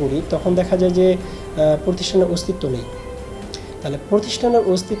তদন্ত করি, তখন দেখা যায় যে প্রতিষ্ঠানের অস্তিত্ব নেই। তাহলে প্রতিষ্ঠানের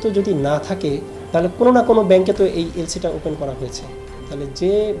অস্তিত্ব যদি না থাকে, তাহলে কোনো না কোনো ব্যাংকে তো এই এলসিটা ওপেন করা হয়েছে। তাহলে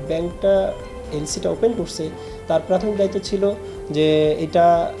যে ব্যাংকটা এলসিটা ওপেন করছে তার প্রাথমিক দায়িত্ব ছিল যে এটা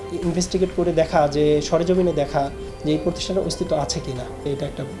ইনভেস্টিগেট করে দেখা, যে সরেজমিনে দেখা যে এই প্রতিষ্ঠানের অস্তিত্ব আছে কিনা। এটা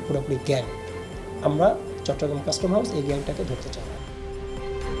একটা পুরোপুরি গ্যাং। আমরা চট্টগ্রাম কাস্টম হাউস এই গ্যাংটাকে ধরতে চাই।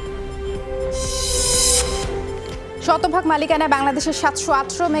 শতভাগ মালিকানায় বাংলাদেশের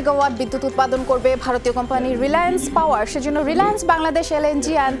 718 মেগাওয়াট বিদ্যুৎ উৎপাদন করবে ভারতীয় কোম্পানি রিলায়েন্স পাওয়ার। সেজন্য Reliance Bangladesh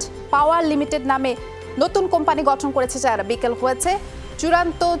LNG and power limited নামে নতুন কোম্পানি গঠন করেছে যারা। বিকেল হয়েছে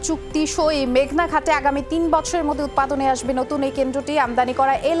চূড়ান্ত চুক্তি সই। মেঘনা ঘাটে আগামী 3 বছরের মধ্যে উৎপাদনে আসবে নতুন এই কেন্দ্রটি। আমদানি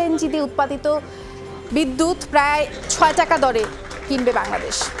করা এলএনজি দিয়ে উৎপাদিত বিদ্যুৎ প্রায় 6 টাকা দরে কিনবে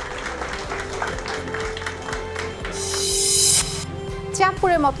বাংলাদেশ।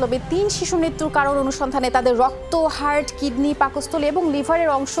 চাঁদপুরের মতলবে 3 শিশু মৃত্যুর কারণ অনুসন্ধানে তাদের রক্ত, হার্ট, কিডনি, পাকস্থলী এবং লিভারের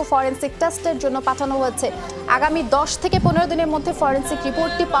অংশ ফরেনসিক টেস্টের জন্য পাঠানো হয়েছে। আগামী 10 থেকে 15 দিনের মধ্যে ফরেনসিক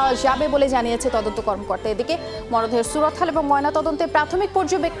রিপোর্টটি পাওয়া যাবে বলে জানিয়েছে তদন্ত কর্মকর্তা। এদিকে মরদেহের সুরতহাল এবং ময়নাতদন্তে প্রাথমিক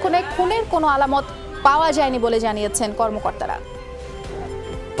পর্যবেক্ষণে খুনের কোনো আলামত পাওয়া যায়নি বলে জানিয়েছেন কর্মকর্তারা।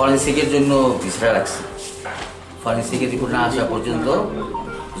 ফরেনসিকের জন্য বিচার রাখছি, ফরেনসিকের রিপোর্ট না আসা পর্যন্ত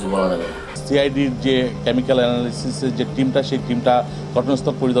কিছু বলা যাবে না। সিআইডির যে কেমিক্যাল অ্যানালিসিসের যে টিমটা, সেই টিমটা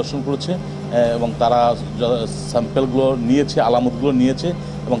ঘটনাস্থল পরিদর্শন করেছে এবং তারা স্যাম্পেলগুলো নিয়েছে, আলামতগুলো নিয়েছে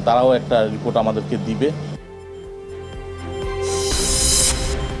এবং তারাও একটা রিপোর্ট আমাদেরকে দিবে।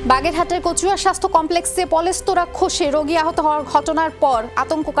 বাগেরহাটের কচুয়া স্বাস্থ্য কমপ্লেক্সে পলেস্তরা খসে রোগী আহত হওয়ার ঘটনার পর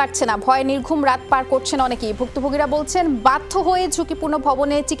আতঙ্ক কাটছে না, ভয়ে নির্ঘুম রাত পার করছেন অনেকেই। ভুক্তভোগীরা বলছেন বাধ্য হয়ে ঝুঁকিপূর্ণ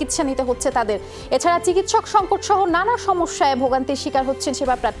ভবনে চিকিৎসা নিতে হচ্ছে তাদের। এছাড়া চিকিৎসক সংকট সহ নানা সমস্যায় ভোগান্তির শিকার হচ্ছেন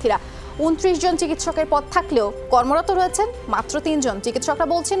সেবা প্রার্থীরা। 29 জন চিকিৎসকের পদ থাকলেও কর্মরত রয়েছেন মাত্র 3 জন। চিকিৎসকরা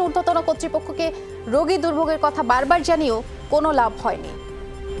বলছেন ঊর্ধ্বতন কর্তৃপক্ষকে রোগী দুর্ভোগের কথা বারবার জানিয়েও কোনো লাভ হয়নি।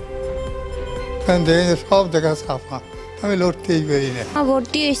 সব জায়গা সাফা, আমি লড়তেই পারি না।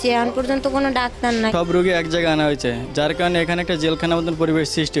 ভর্তি হয়েছে, এখন পর্যন্ত কোনো ডাক্তার নাই। সব রোগী এক জায়গায় আনা হয়েছে, যার কারণে এখানে একটা জেলখানার মতন পরিবেশ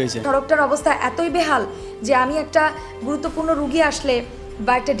সৃষ্টি হয়েছে। সড়কটার অবস্থা এতই বেহাল যে আমি একটা গুরুত্বপূর্ণ রোগী আসলে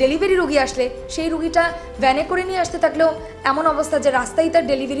বা একটা ডেলিভারি রোগী আসলে সেই রোগীটা ভ্যানে করে নিয়ে আসতে থাকলেও এমন অবস্থা যে রাস্তায় তার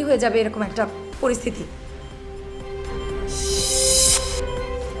ডেলিভারি হয়ে যাবে, এরকম একটা পরিস্থিতি।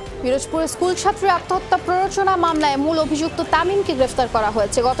 পিরোজপুরে স্কুল ছাত্রী আত্মহত্যা প্ররোচনা মামলায় মূল অভিযুক্ত তামিমকে গ্রেফতার করা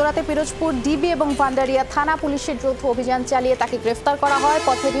হয়েছে। গতরাতে পিরোজপুর ডিবি এবং ভান্ডারিয়া থানা পুলিশের যৌথ অভিযান চালিয়ে তাকে গ্রেফতার করা হয়।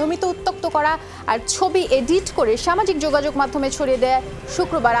 পথে নিয়মিত উত্ত্যক্ত করা আর ছবি এডিট করে সামাজিক যোগাযোগ মাধ্যমে ছড়িয়ে দেয়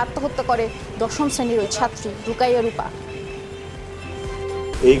শুক্রবার আত্মহত্যা করে 10ম শ্রেণীর ওই ছাত্রী রুকাইয়া রূপা।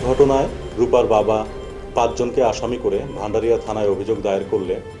 এই ঘটনায় রূপার বাবা 5 জনকে আসামি করে ভান্ডারিয়া থানায় অভিযোগ দায়ের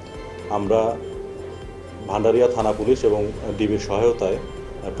করলে আমরা ভান্ডারিয়া থানা পুলিশ এবং ডিবির সহায়তায়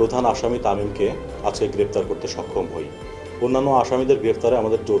প্রধান আসামি তামিমকে আজকে গ্রেপ্তার করতে সক্ষম হই। অন্যান্য আসামিদের গ্রেপ্তারে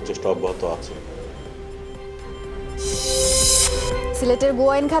আমাদের জোর চেষ্টা অব্যাহত আছে। সিলেটের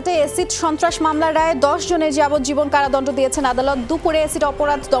গোয়াইনঘাটে এসিড সন্ত্রাস মামলার রায়ে 10 জনের যাবজ্জীবন কারাদণ্ড দিয়েছেন আদালত। দুপুরে এসিড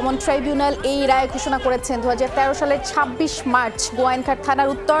অপরাধ দমন ট্রাইব্যুনাল এই রায় ঘোষণা করেছেন। 2013 সালের 26 মার্চ গোয়াইনঘাট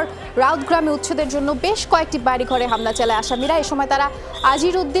থানার উত্তর রাউতগ্রামে উচ্ছেদের জন্য বেশ কয়েকটি বাড়িঘরে হামলা চালায় আসামিরা। এ সময় তারা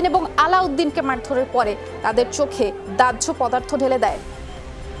আজির উদ্দিন এবং আলাউদ্দিনকে মারধরের পরে তাদের চোখে দাহ্য পদার্থ ঢেলে দেয়।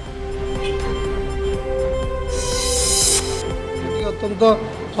 অত্যন্ত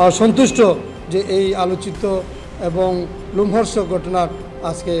সন্তুষ্ট যে এই আলোচিত এবং লোমহর্ষক ঘটনার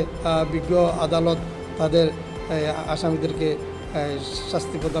আজকে বিজ্ঞ আদালত তাদের আসামিদেরকে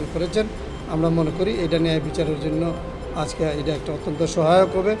শাস্তি প্রদান করেছেন। আমরা মনে করি এটা ন্যায় বিচারের জন্য আজকে এটা একটা অত্যন্ত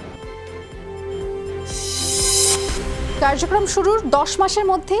সহায়ক হবে। কার্যক্রম শুরুর 10 মাসের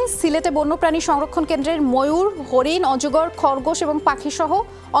মধ্যে সিলেটে বন্যপ্রাণী সংরক্ষণ কেন্দ্রের ময়ূর, হরিণ, অজগর, খরগোশ এবং পাখি সহ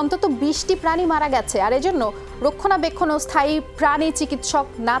অন্তত 20টি প্রাণী মারা গেছে। আর এজন্য রক্ষণাবেক্ষণ ও স্থায়ী প্রাণী চিকিৎসক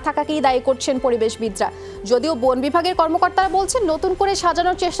না থাকাকেই দায়ী করছেন পরিবেশবিদরা। যদিও বন বিভাগের কর্মকর্তারা বলছেন নতুন করে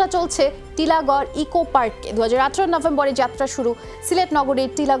সাজানোর চেষ্টা চলছে টিলাগড় ইকো পার্ককে। 2018 নভেম্বরে যাত্রা শুরু সিলেট নগরীর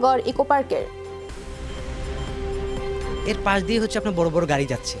টিলাগড় ইকো পার্কের। এর পাশ দিয়ে হচ্ছে আপনার বড় বড় গাড়ি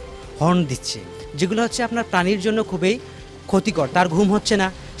যাচ্ছে, হর্ন দিচ্ছে, যেগুলো হচ্ছে আপনার প্রাণীর জন্য খুবই ক্ষতিকর। তার ঘুম হচ্ছে না,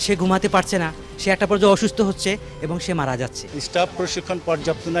 সে ঘুমাতে পারছে না, সে একটা পর্যায়ে অসুস্থ হচ্ছে এবং সে মারা যাচ্ছে। স্টাফ প্রশিক্ষণ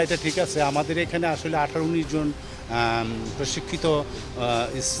পর্যাপ্ত না, এটা ঠিক আছে। আমাদের এখানে আসলে 18-19 জন প্রশিক্ষিত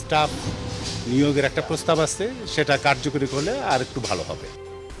স্টাফ নিয়োগের একটা প্রস্তাব আছে, সেটা কার্যকরী করলে আর একটু ভালো হবে।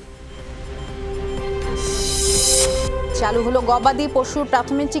 চালু হলো গবাদি পশুর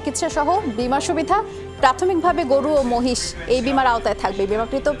প্রাথমিক চিকিৎসা সহ বীমা সুবিধা। প্রাথমিকভাবে গরু ও মহিষ এই বীমার আওতায় থাকবে।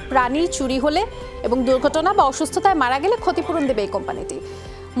 বীমাকৃত প্রাণী চুরি হলে এবং দুর্ঘটনা বা অসুস্থতায় মারা গেলে ক্ষতিপূরণ দেবে এই কোম্পানিটি।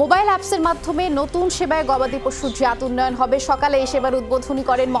 মোবাইল অ্যাপসের মাধ্যমে নতুন সেবায় গবাদি পশুর জাত উন্নয়ন হবে। সকালে এই সেবার উদ্বোধনী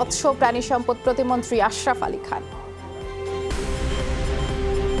করেন মৎস্য প্রাণী সম্পদ প্রতিমন্ত্রী আশরাফ আলী খান।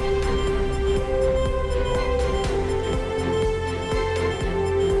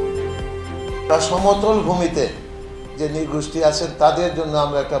 সমতল ভূমিতে যে নৃগোষ্ঠী আছেন তাদের জন্য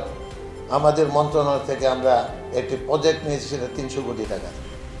আমরা একটা আমাদের মন্ত্রণালয় থেকে আমরা একটি প্রজেক্ট নিয়েছি, সেটা 300 কোটি টাকা।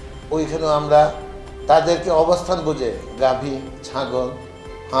 ওইখানেও আমরা তাদেরকে অবস্থান বুঝে গাভী, ছাগল,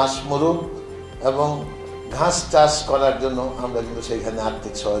 হাঁস, মুরগ এবং ঘাস চাষ করার জন্য আমরা কিন্তু সেখানে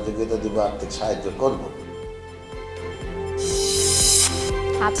আর্থিক সহযোগিতা দেব, আর্থিক সাহায্য করব।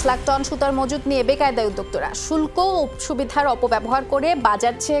 5 লাখ টন সুতার মজুত নিয়ে বেকায়দায় উদ্যোক্তারা। শুল্ক ও সুবিধার অপব্যবহার করে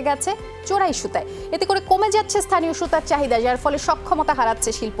বাজার ছেয়ে গেছে চোরাই সুতায়। এতে করে কমে যাচ্ছে স্থানীয় সুতার চাহিদা, যার ফলে সক্ষমতা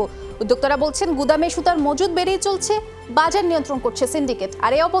হারাচ্ছে শিল্প। উদ্যোক্তারা বলছেন গুদামে সুতার মজুত বেড়েই চলছে, বাজার নিয়ন্ত্রণ করছে সিন্ডিকেট।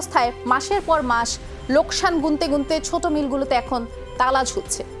 আর এই অবস্থায় মাসের পর মাস লোকসান গুনতে গুনতে ছোট মিলগুলোতে এখন তালা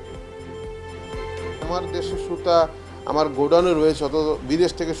ঝুলছে। আমার দেশের সুতা আমার গোডাউনে রয়েছে, অত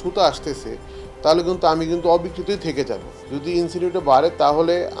বিদেশ থেকে সুতা আসতেছে, তাহলে কিন্তু আমি কিন্তু অবিকৃতই থেকে যাব। যদি ইনসিনিউটে বাড়ে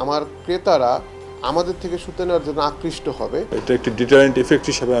তাহলে আমার ক্রেতারা আমাদের থেকে সুতা নেওয়ার জন্য আকৃষ্ট হবে। এটা একটি ডিটারেন্ট ইফেক্ট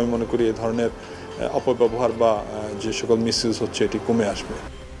হিসেবে আমি মনে করি এই ধরনের অপব্যবহার বা যে সকল মিসইউজ হচ্ছে এটি কমে আসবে।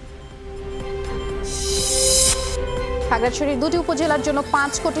 খাগড়াছড়ির 2টি উপজেলার জন্য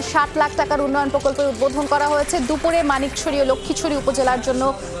 5 কোটি 60 লাখ টাকার উন্নয়ন প্রকল্পের উদ্বোধন করা হয়েছে। দুপুরে মানিকছড়ি ও লক্ষ্মীছড়ি উপজেলার জন্য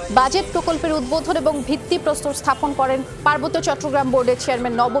বাজেট প্রকল্পের উদ্বোধন এবং ভিত্তিপ্রস্তর স্থাপন করেন পার্বত্য চট্টগ্রাম বোর্ডের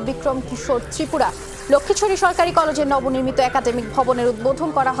চেয়ারম্যান নববিক্রম কিশোর ত্রিপুরা। লক্ষ্মীছড়ি সরকারি কলেজের নবনির্মিত একাডেমিক ভবনের উদ্বোধন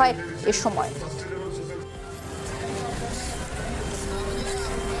করা হয় এ সময়।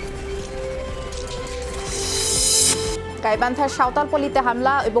 গাইবান্ধার সাঁওতালপল্লীতে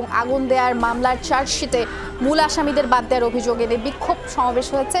হামলা এবং আগুন দেওয়ার মামলার চার্জশিটে মূল আসামিদের বাদ দেওয়ার অভিযোগ এনে বিক্ষোভ সমাবেশ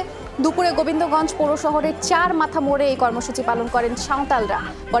হয়েছে। দুপুরে গোবিন্দগঞ্জ পৌর শহরের 4 মাথা মোড়ে এই কর্মসূচি পালন করেন সাঁওতালরা।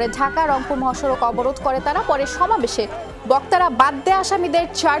 পরে ঢাকা রংপুর মহাসড়ক অবরোধ করে তারা। পরে সমাবেশে বক্তারা বাদ দেওয়া আসামিদের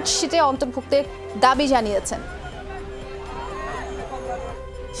চার্জশিটে অন্তর্ভুক্তের দাবি জানিয়েছেন।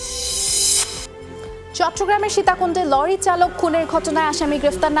 চট্টগ্রামের সীতাকুণ্ডে লরি চালক খুনের ঘটনায় আসামি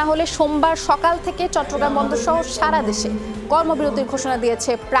গ্রেফতার না হলে সোমবার সকাল থেকে চট্টগ্রাম বন্দর সহ সারা দেশে কর্মবিরতির ঘোষণা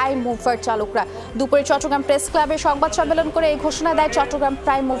দিয়েছে প্রাইম মুভার চালকরা। দুপুরে চট্টগ্রাম প্রেস ক্লাবে সংবাদ সম্মেলন করে এই ঘোষণা দেয় চট্টগ্রাম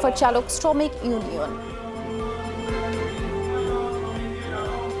প্রাইম মুভার চালক শ্রমিক ইউনিয়ন।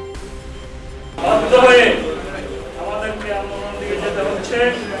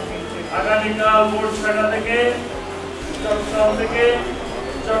 আগামীকাল ভোর 6টা থেকে চট্টগ্রাম থেকে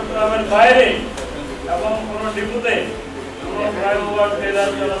চট্টগ্রামের বাইরে এবং কোনো ডিপুতে কোনো ফ্লাইওভার ট্রেলার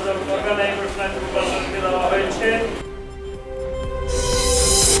চলাচল করবে না, এই ঘোষণা দেওয়া হয়েছে।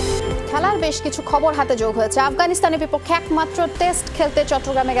 খেলার বেশ কিছু খবর হাতে যোগ হয়েছে। আফগানিস্তানের বিপক্ষে একমাত্র টেস্ট খেলতে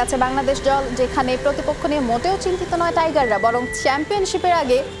চট্টগ্রামে গেছে বাংলাদেশ দল, যেখানে প্রতিপক্ষ নিয়ে মোটেও চিন্তিত নয় টাইগাররা, বরং চ্যাম্পিয়নশিপের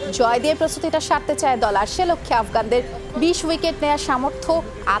আগে জয় দিয়ে প্রস্তুতিটা সারতে চায় দল। আর সে লক্ষ্যে আফগানদের 20 উইকেট নেওয়ার সামর্থ্য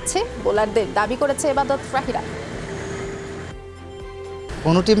আছে বোলারদের, দাবি করেছে এবাদত রাহিরা।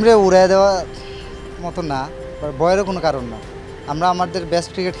 কোনো টিমরে উড়াই দেওয়া মতো না, ভয়েরও কোনো কারণ না। আমরা আমাদের বেস্ট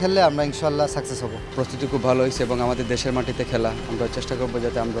ক্রিকেট খেললে আমরা ইনশাল্লাহ সাকসেস হব। প্রস্তুতি খুব ভালো হয়েছে এবং আমাদের দেশের মাটিতে খেলা, আমরা চেষ্টা করবো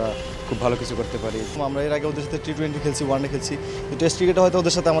যাতে আমরা খুব ভালো কিছু করতে পারি। আমরা এর আগে ওদের সাথে টি20 খেলছি, ওয়ানডে খেলছি, টেস্ট ক্রিকেটে হয়তো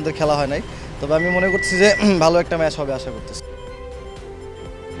ওদের সাথে আমাদের খেলা হয় নাই, তবে আমি মনে করছি যে ভালো একটা ম্যাচ হবে, আশা করতেছি।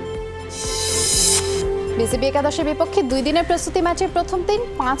 বিসিবি একাদশের বিপক্ষে 2 দিনের প্রস্তুতি ম্যাচের প্রথম দিন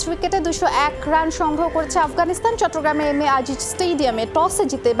 5 উইকেটে 201 রান সংগ্রহ করেছে আফগানিস্তান। চট্টগ্রামে এমএ আজিজ স্টেডিয়ামে টসে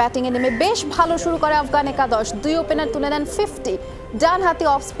জিতে ব্যাটিংয়ে নেমে বেশ ভালো শুরু করে আফগান একাদশ। 2 ওপেনার তুলে নেন 50। ডানহাতি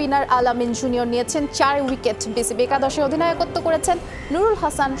অফ স্পিনার আলামিন জুনিয়র নিয়েছেন 4 উইকেট। বিসিবি একাদশে অধিনায়কত্ব করেছেন নুরুল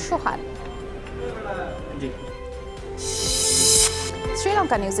হাসান সোহান।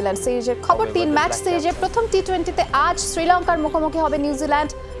 শ্রীলঙ্কা নিউজিল্যান্ড সিরিজের খবর। 3 ম্যাচ সিরিজের প্রথম টি20তে আজ শ্রীলঙ্কার মুখোমুখি হবে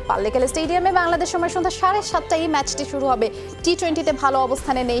নিউজিল্যান্ড। পাল্লেকেল স্টেডিয়ামে বাংলাদেশ সময় সন্ধ্যা 7:30টায় ম্যাচটি শুরু হবে। টি20তে ভালো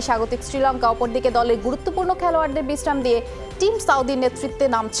অবস্থানে নেই স্বাগতিক শ্রীলঙ্কা। অপরদিকে দলের গুরুত্বপূর্ণ খেলোয়াড়দের বিশ্রাম দিয়ে টিম সাউদির নেতৃত্বে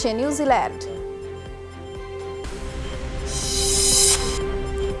নামছে নিউজিল্যান্ড।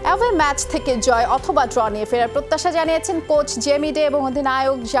 অ্যাওয়ে ম্যাচ থেকে জয় অথবা ড্র নিয়ে ফেরার প্রত্যাশা জানিয়েছেন কোচ জেমি ডে এবং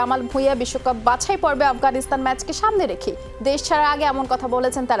অধিনায়ক জামাল ভুঁইয়া। বিশ্বকাপ বাছাই পর্বে আফগানিস্তান ম্যাচকে সামনে রেখে দেশ ছাড়ার আগে এমন কথা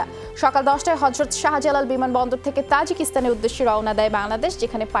বলেছেন তারা। সকাল 10টায় হযরত শাহজালাল বিমানবন্দর থেকে তাজিকিস্তানের উদ্দেশ্যে রওনা দেয় বাংলাদেশ,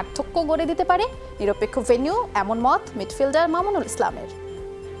 যেখানে পার্থক্য গড়ে দিতে পারে নিরপেক্ষ ভেন্যু, এমন মত মিডফিল্ডার মামুনুল ইসলামের।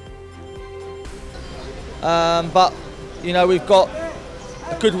 But you know, we've got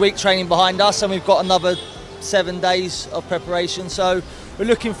a good week training behind us and we've got another 7 days of preparation, so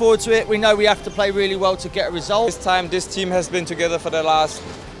we're looking forward to it. We know we have to play really well to get a result. This team has been together for the last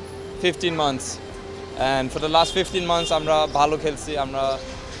 15 months, and for the last 15 months আমরা ভালো খেলছি, আমরা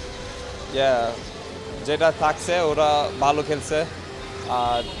যেটা থাকছে ওরা ভালো খেলছে।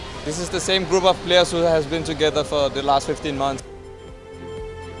 This is the same group of players who has been together for the last 15 months.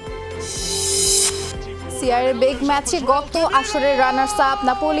 সিআরের বেগ ম্যাচে গত আসরের রানার্স আপ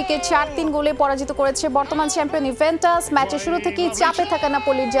নাপোলিকে 4-3 গোলে পরাজিত করেছে বর্তমান চ্যাম্পিয়ন ইভেন্টাস। ম্যাচের শুরু থেকেই চাপে থাকা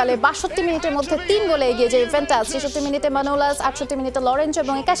নাপোলির জালে 62 মিনিটের মধ্যে 3 গোলে এগিয়ে যায় ইভেন্টাস। 66 মিনিটে মানোলাস, 68 মিনিটে লরেঞ্জো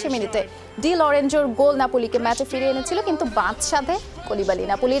এবং 81 মিনিটে ডি লরেঞ্জোর গোল নাপোলিকে ম্যাচে ফিরিয়ে এনেছিল, কিন্তু বাঁধ সাধে কোলিবালি।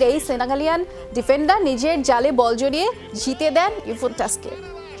 নাপোলির এই সেনেগালিয়ান ডিফেন্ডার নিজের জালে বল জড়িয়ে জিতে দেন ইভেন্টাসকে।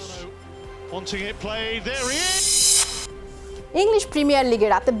 ইংলিশ প্রিমিয়ার লিগে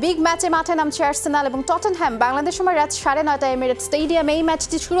রাতে বিগ ম্যাচে মাঠে নামছে আর্সেনাল এবং টটেনহ্যাম। বাংলাদেশ সময় রাত 9:30টায় এমিরেটস স্টেডিয়ামে এই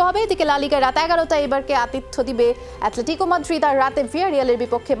ম্যাচটি শুরু হবে। এদিকে লা লিগায় রাত 11টায় এবারকে আতিথ্য দিবে অ্যাটলেটিকো মাদ্রিদ, আর রাতে ভিয়ারিয়ালের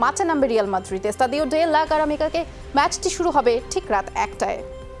বিপক্ষে মাঠে নামবে রিয়াল মাদ্রিদ। এস্তাদিও ডে লা কারামিকাকে ম্যাচটি শুরু হবে ঠিক রাত 1টায়।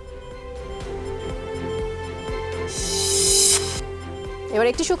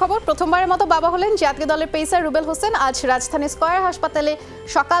 এবার একটি সুখবর, প্রথমবারের মতো বাবা হলেন জাতীয় দলের পেসার রুবেল হোসেন। আজ রাজধানী স্কয়ার হাসপাতালে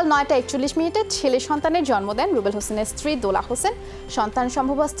সকাল 9:41 মিনিটে ছেলে সন্তানের জন্ম দেন রুবেল হোসেনের স্ত্রী দোলা হোসেন। সন্তান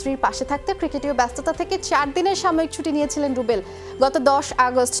সম্ভব স্ত্রীর পাশে থাকতে ক্রিকেটীয় ব্যস্ততা থেকে 4 দিনের সাময়িক ছুটি নিয়েছিলেন রুবেল। গত 10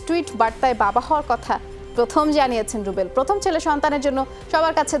 আগস্ট টুইট বার্তায় বাবা হওয়ার কথা প্রথম জানিয়েছেন রুবেল। প্রথম ছেলে সন্তানের জন্য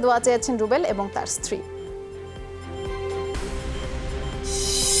সবার কাছে দোয়া চেয়েছেন রুবেল এবং তার স্ত্রী।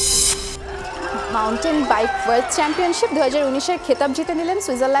 মাউন্টেন বাইক ওয়ার্ল্ড চ্যাম্পিয়নশিপ 2019-এর খেতাব জিতে নিলেন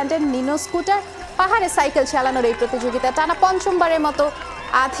সুইজারল্যান্ডের নিনো স্কুটার। পাহাড়ে সাইকেল চালানোর এই প্রতিযোগিতায় টানা 5মবারের মতো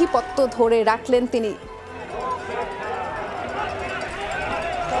আধিপত্য ধরে রাখলেন তিনি।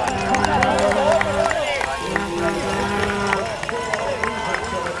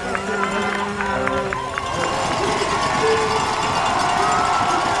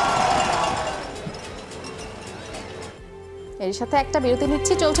 এর সাথে একটা বিরতি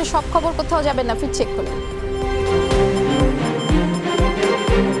নিচ্ছি, চলছে সব খবর, কোথাও যাবেন না, ফির চেক করুন।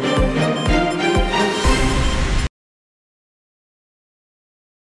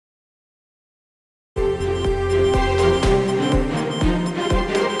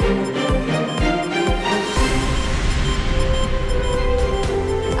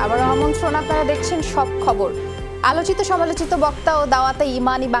 আবার আমন্ত্রণ, আপনারা দেখছেন সব খবর। আলোচিত সমালোচিত বক্তা ও দাওয়াতে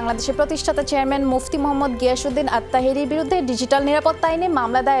ইমানি বাংলাদেশের প্রতিষ্ঠাতা চেয়ারম্যান মুফতি মোহাম্মদ গিয়াসউদ্দিন আত্তাহেরির বিরুদ্ধে ডিজিটাল নিরাপত্তা আইনে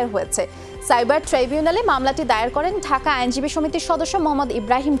মামলা দায়ের হয়েছে। সাইবার ট্রাইব্যুনালে মামলাটি দায়ের করেন ঢাকা আইনজীবী সমিতির সদস্য মোহাম্মদ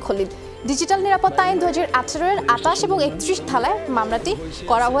ইব্রাহিম খলিল। ডিজিটাল নিরাপত্তা আইন 2018-এর 28 এবং 31 ধারায় মামলাটি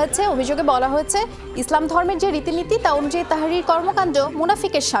করা হয়েছে। অভিযোগে বলা হয়েছে ইসলাম ধর্মের যে রীতিনীতি তা অনুযায়ী তাহরির কর্মকাণ্ড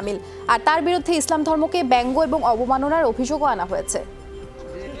মুনাফিকের শামিল, আর তার বিরুদ্ধে ইসলাম ধর্মকে ব্যঙ্গ এবং অবমাননার অভিযোগও আনা হয়েছে।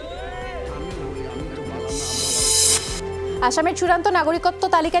 আসামের চূড়ান্ত নাগরিকত্ব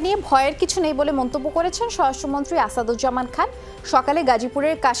তালিকা নিয়ে ভয়ের কিছু নেই বলে মন্তব্য করেছেন স্বরাষ্ট্রমন্ত্রী আসাদুজ্জামান খান। সকালে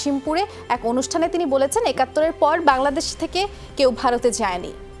গাজীপুরের কাশিমপুরে এক অনুষ্ঠানে তিনি বলেছেন ৭১-এর পর বাংলাদেশ থেকে কেউ ভারতে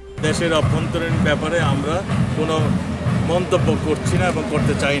যায়নি। দেশের অভ্যন্তরীণ ব্যাপারে আমরা কোনো মন্তব্য করছি না এবং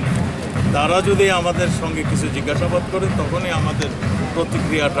করতে চাই না। তারা যদি আমাদের সঙ্গে কিছু জিজ্ঞাসাবাদ করে তখনই আমাদের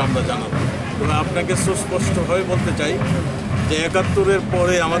প্রতিক্রিয়াটা আমরা জানাবো। তবে আপনাকে সুস্পষ্টভাবে বলতে চাই যে ৭১-এর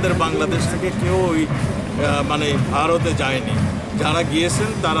পরে আমাদের বাংলাদেশ থেকে কেউ মানে ভারতে যায়নি। যারা গিয়েছেন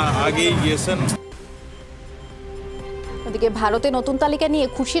তারা আগেই গিয়েছেন। ওদিকে ভারতে নতুন তালিকা নিয়ে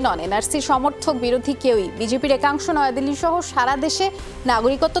খুশি নন এনআরসি সমর্থক বিরোধী কেউই। বিজেপির একাংশ নয়াদিল্লি সহ সারা দেশে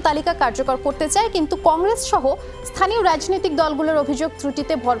নাগরিকত্ব তালিকা কার্যকর করতে চায়, কিন্তু কংগ্রেস সহ স্থানীয় রাজনৈতিক দলগুলোর অভিযোগ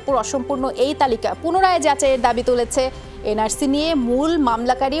ত্রুটিতে ভরপুর অসম্পূর্ণ এই তালিকা পুনরায় যাচাইয়ের দাবি তুলেছে এনআরসি নিয়ে মূল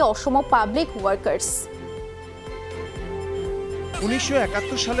মামলাকারী অসম পাবলিক ওয়ার্কার্স।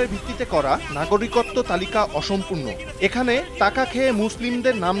 ১৯৭১ সালের ভিত্তিতে করা নাগরিকত্ব তালিকা অসম্পূর্ণ। এখানে টাকা খেয়ে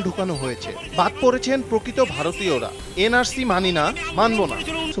মুসলিমদের নাম ঢুকানো হয়েছে। বাদ পড়েছেন প্রকৃত ভারতীয়রা। এনআরসি মানি না, মানব না।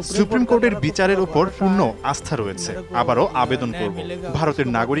 সুপ্রিম কোর্টের বিচারের উপর পূর্ণ আস্থা রয়েছে। আবারও আবেদন করব। ভারতের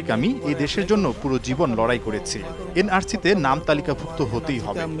নাগরিক আমি এই দেশের জন্য পুরো জীবন লড়াই করেছি। এনআরসিতে নাম তালিকাভুক্ত হতেই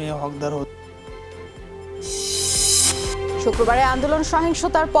হবে। শুক্রবারে আন্দোলন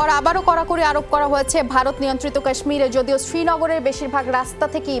সহিংসতার পর আবারও কড়াকড়ি আরোপ করা হয়েছে ভারত নিয়ন্ত্রিত কাশ্মীরে। যদিও শ্রীনগরের বেশিরভাগ রাস্তা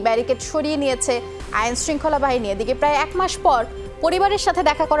থেকেই ব্যারিকেড সরিয়ে নিয়েছে আইন শৃঙ্খলা বাহিনী। এদিকে প্রায় ১ মাস পর পরিবারের সাথে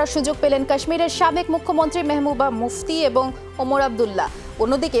দেখা করার সুযোগ পেলেন কাশ্মীরের সাবেক মুখ্যমন্ত্রী মেহবুবা মুফতি এবং ওমর আবদুল্লাহ।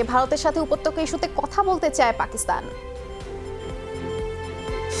 অন্যদিকে ভারতের সাথে উপত্যকা ইস্যুতে কথা বলতে চায় পাকিস্তান।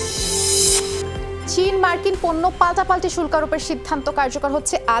 চীন মার্কিন পণ্য পাল্টাপাল্টি শুল্ক আরোপের সিদ্ধান্ত কার্যকর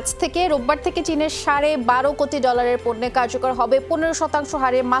হচ্ছে আজ থেকে। রোববার থেকে চীনের $12.5 কোটি পণ্যে কার্যকর হবে 15%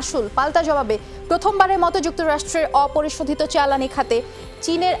 হারে মাসুল। পাল্টা জবাবে প্রথমবারের মতো যুক্তরাষ্ট্রের অপরিশোধিত জ্বালানি খাতে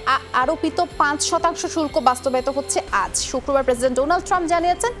চীনের আরোপিত 5% শুল্ক বাস্তবায়িত হচ্ছে আজ। শুক্রবার প্রেসিডেন্ট ডোনাল্ড ট্রাম্প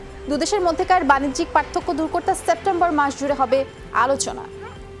জানিয়েছেন দুদেশের মধ্যকার বাণিজ্যিক পার্থক্য দূর করতে সেপ্টেম্বর মাস জুড়ে হবে আলোচনা।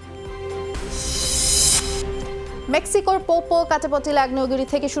 মেক্সিকোর পোপো কাটাপটিল আগ্নেয়গিরি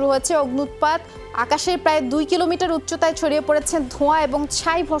থেকে শুরু হয়েছে অগ্নুৎপাত। আকাশের প্রায় 2 কিলোমিটার উচ্চতায় ছড়িয়ে পড়েছে ধোঁয়া এবং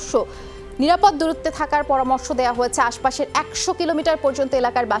ছাই ভস্ম। নিরাপদ দূরত্বে থাকার পরামর্শ দেওয়া হয়েছে আশপাশের 100 কিলোমিটার পর্যন্ত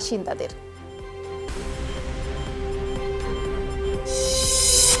এলাকার বাসিন্দাদের।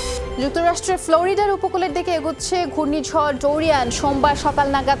 যুক্তরাষ্ট্রের ফ্লোরিডার উপকূলের দিকে এগোচ্ছে ঘূর্ণিঝড় ডোরিয়ান। সোমবার সকাল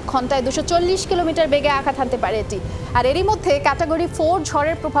নাগাদ ঘন্টায় 240 কিলোমিটার বেগে আঘাত হানতে পারে এটি। আর এরই মধ্যে ক্যাটাগরি 4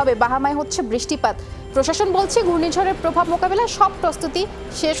 ঝড়ের প্রভাবে বাহামায় হচ্ছে বৃষ্টিপাত। প্রশাসন বলছে ঘূর্ণিঝড়ের প্রভাব মোকাবিলায় সব প্রস্তুতি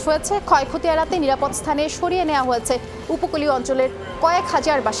শেষ হয়েছে। ক্ষয়ক্ষতি এড়াতে নিরাপদ স্থানে সরিয়ে নেওয়া হয়েছে উপকূলীয় অঞ্চলের কয়েক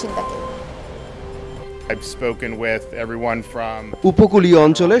হাজার বাসিন্দাকে। উপকূলীয়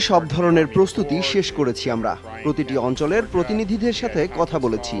অঞ্চলে সব ধরনের প্রস্তুতি শেষ করেছি আমরা। প্রতিটি অঞ্চলের প্রতিনিধিদের সাথে কথা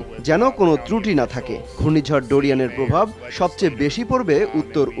বলেছি যেন কোনো ত্রুটি না থাকে। ঘূর্ণিঝড় ডোরিয়ানের প্রভাব সবচেয়ে বেশি পড়বে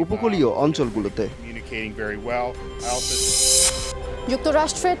উত্তর উপকূলীয় অঞ্চলগুলোতে।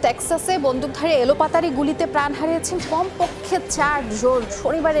 যুক্তরাষ্ট্রের টেক্সাসে বন্দুকধারী এলোপাতারি গুলিতে প্রাণ হারিয়েছেন কমপক্ষে 4 জন।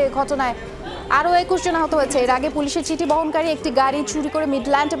 শনিবারের ঘটনায় আরও 21 জন আহত হয়েছে। এর আগে পুলিশের চিঠি বহনকারী একটি গাড়ি চুরি করে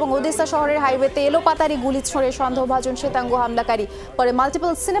মিডল্যান্ড এবং ওদেসা শহরের হাইওয়েতে এলোপাতারি গুলি ছড়ে সন্দেহভাজন শ্বেতাঙ্গ হামলাকারী। পরে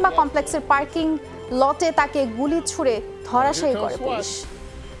মাল্টিপল সিনেমা কমপ্লেক্সের পার্কিং লটে তাকে গুলি ছুড়ে ধরাশায়ী করে পুলিশ।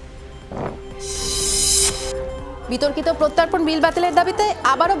 বিতর্কিত প্রত্যর্পণ বিল বাতিলের দাবিতে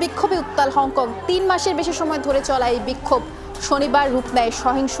আবারও বিক্ষোভে উত্তাল হংকং। 3 মাসের বেশি সময় ধরে চলা এই বিক্ষোভ শনিবার রূপ নেয়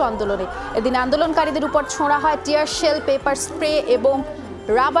সহিংস আন্দোলনে। এদিন আন্দোলনকারীদের উপর ছোঁড়া হয় টিয়ার শেল, পেপার স্প্রে এবং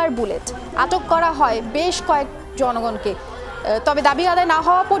রাবার বুলেট। আটক করা হয় বেশ কয়েক জনগণকে। তবে দাবি আদায় না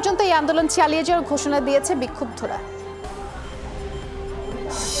হওয়া পর্যন্ত এই আন্দোলন চালিয়ে যাওয়ার ঘোষণা দিয়েছে বিক্ষুব্ধরা।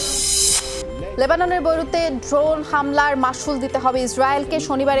 লেবাননের বৈরুতে ড্রোন হামলার মাসুল দিতে হবে ইসরায়েলকে।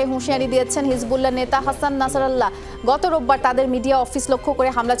 শনিবারে হুঁশিয়ারি দিয়েছেন হিজবুল্লাহ নেতা হাসান নাসরাল্লাহ। গত রোববার তাদের মিডিয়া অফিস লক্ষ্য করে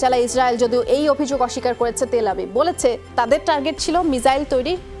হামলা চালায় ইসরায়েল, যদিও এই অভিযোগ অস্বীকার করেছে তেল আবিব। বলেছে তাদের টার্গেট ছিল মিসাইল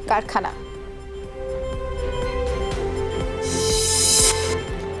তৈরির কারখানা।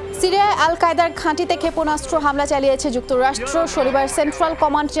 সিরিয়ায় আল কায়দার ঘাঁটিতে ক্ষেপণাস্ত্র হামলা চালিয়েছে যুক্তরাষ্ট্র। শনিবার সেন্ট্রাল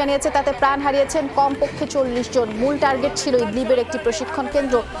কমান্ড জানিয়েছে তাতে প্রাণ হারিয়েছেন কমপক্ষে 40 জন। মূল টার্গেট ছিল ইদলিবের একটি প্রশিক্ষণ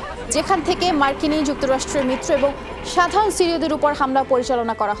কেন্দ্র, যেখান থেকে মার্কিনী, যুক্তরাষ্ট্রের মিত্র এবং সাধারণ সিরীয়দের উপর হামলা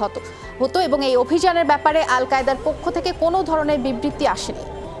পরিচালনা করা হতো এবং এই অভিযানের ব্যাপারে আল কায়দার পক্ষ থেকে কোনো ধরনের বিবৃতি আসেনি।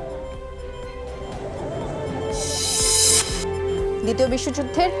 দ্বিতীয়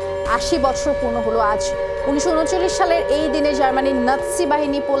বিশ্বযুদ্ধের 80 বছর পূর্ণ হলো আজ। 1939 সালের এই দিনে জার্মানির নাৎসি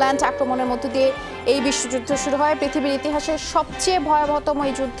বাহিনী পোল্যান্ড আক্রমণের মধ্য দিয়ে এই বিশ্বযুদ্ধ শুরু হয়। পৃথিবীর ইতিহাসের সবচেয়ে ভয়াবহতম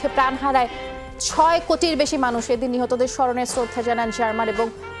এই যুদ্ধে প্রাণ হারায় 6 কোটির বেশি মানুষ। এদিন নিহতদের স্মরণে শ্রদ্ধা জানান জার্মান এবং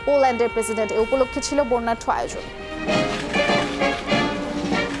পোল্যান্ডের প্রেসিডেন্ট। এ উপলক্ষে ছিল বর্ণাঢ্য আয়োজন।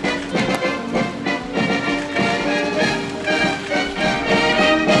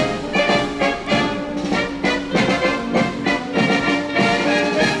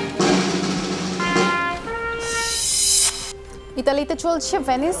 ইতালিতে চলছে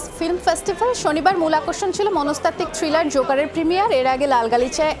ভেনিস ফিল্ম ফেস্টিভ্যাল। শনিবার মূল আকর্ষণ ছিল মনস্তাত্ত্বিক থ্রিলার জোকারের প্রিমিয়ার। এর আগে লাল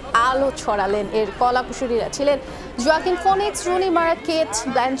গালিচায় আলো ছড়ালেন এর কলাকুশলীরা ছিলেন জোয়াকিন ফোনিক্স, রুনি মারা, কেট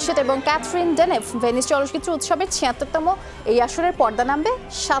ব্ল্যানশেট এবং ক্যাথরিন ডেনেভ। ভেনিস চলচ্চিত্র উৎসবের ৭৬তম এই আসরের পর্দা নামবে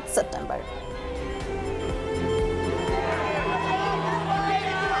 ৭ সেপ্টেম্বর।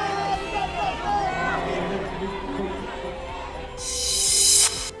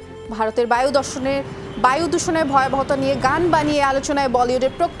 ভারতের বায়ু দূষণের ভয়াবহতা নিয়ে গান বানিয়ে আলোচনায়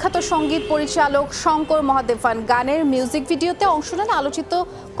বলিউডের প্রখ্যাত সঙ্গীত পরিচালক শঙ্কর মহাদেবন। গানের মিউজিক ভিডিওতে অংশ নেন আলোচিত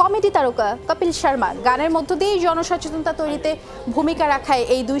কমেডি তারকা কপিল শর্মা। গানের মধ্য দিয়ে জনসচেতনতা তৈরিতে ভূমিকা রাখায়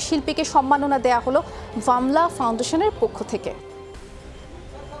এই দুই শিল্পীকে সম্মাননা দেওয়া হলো ভামলা ফাউন্ডেশনের পক্ষ থেকে।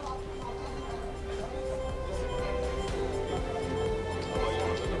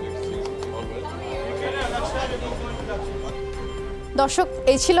 দর্শক,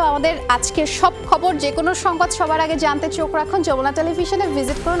 এই ছিল আমাদের আজকের সব খবর। যে কোনো সংবাদ সবার আগে জানতে চোখ রাখুন যমুনা টেলিভিশনে।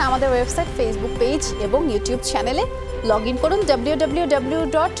 ভিজিট করুন আমাদের ওয়েবসাইট, ফেসবুক পেজ এবং ইউটিউব চ্যানেলে। লগ ইন করুন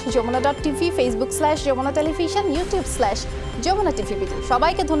www.jamuna.tv, Facebook/Jamuna television, YouTube/Jamuna TV।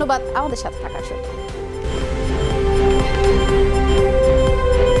 সবাইকে ধন্যবাদ আমাদের সাথে থাকার জন্য।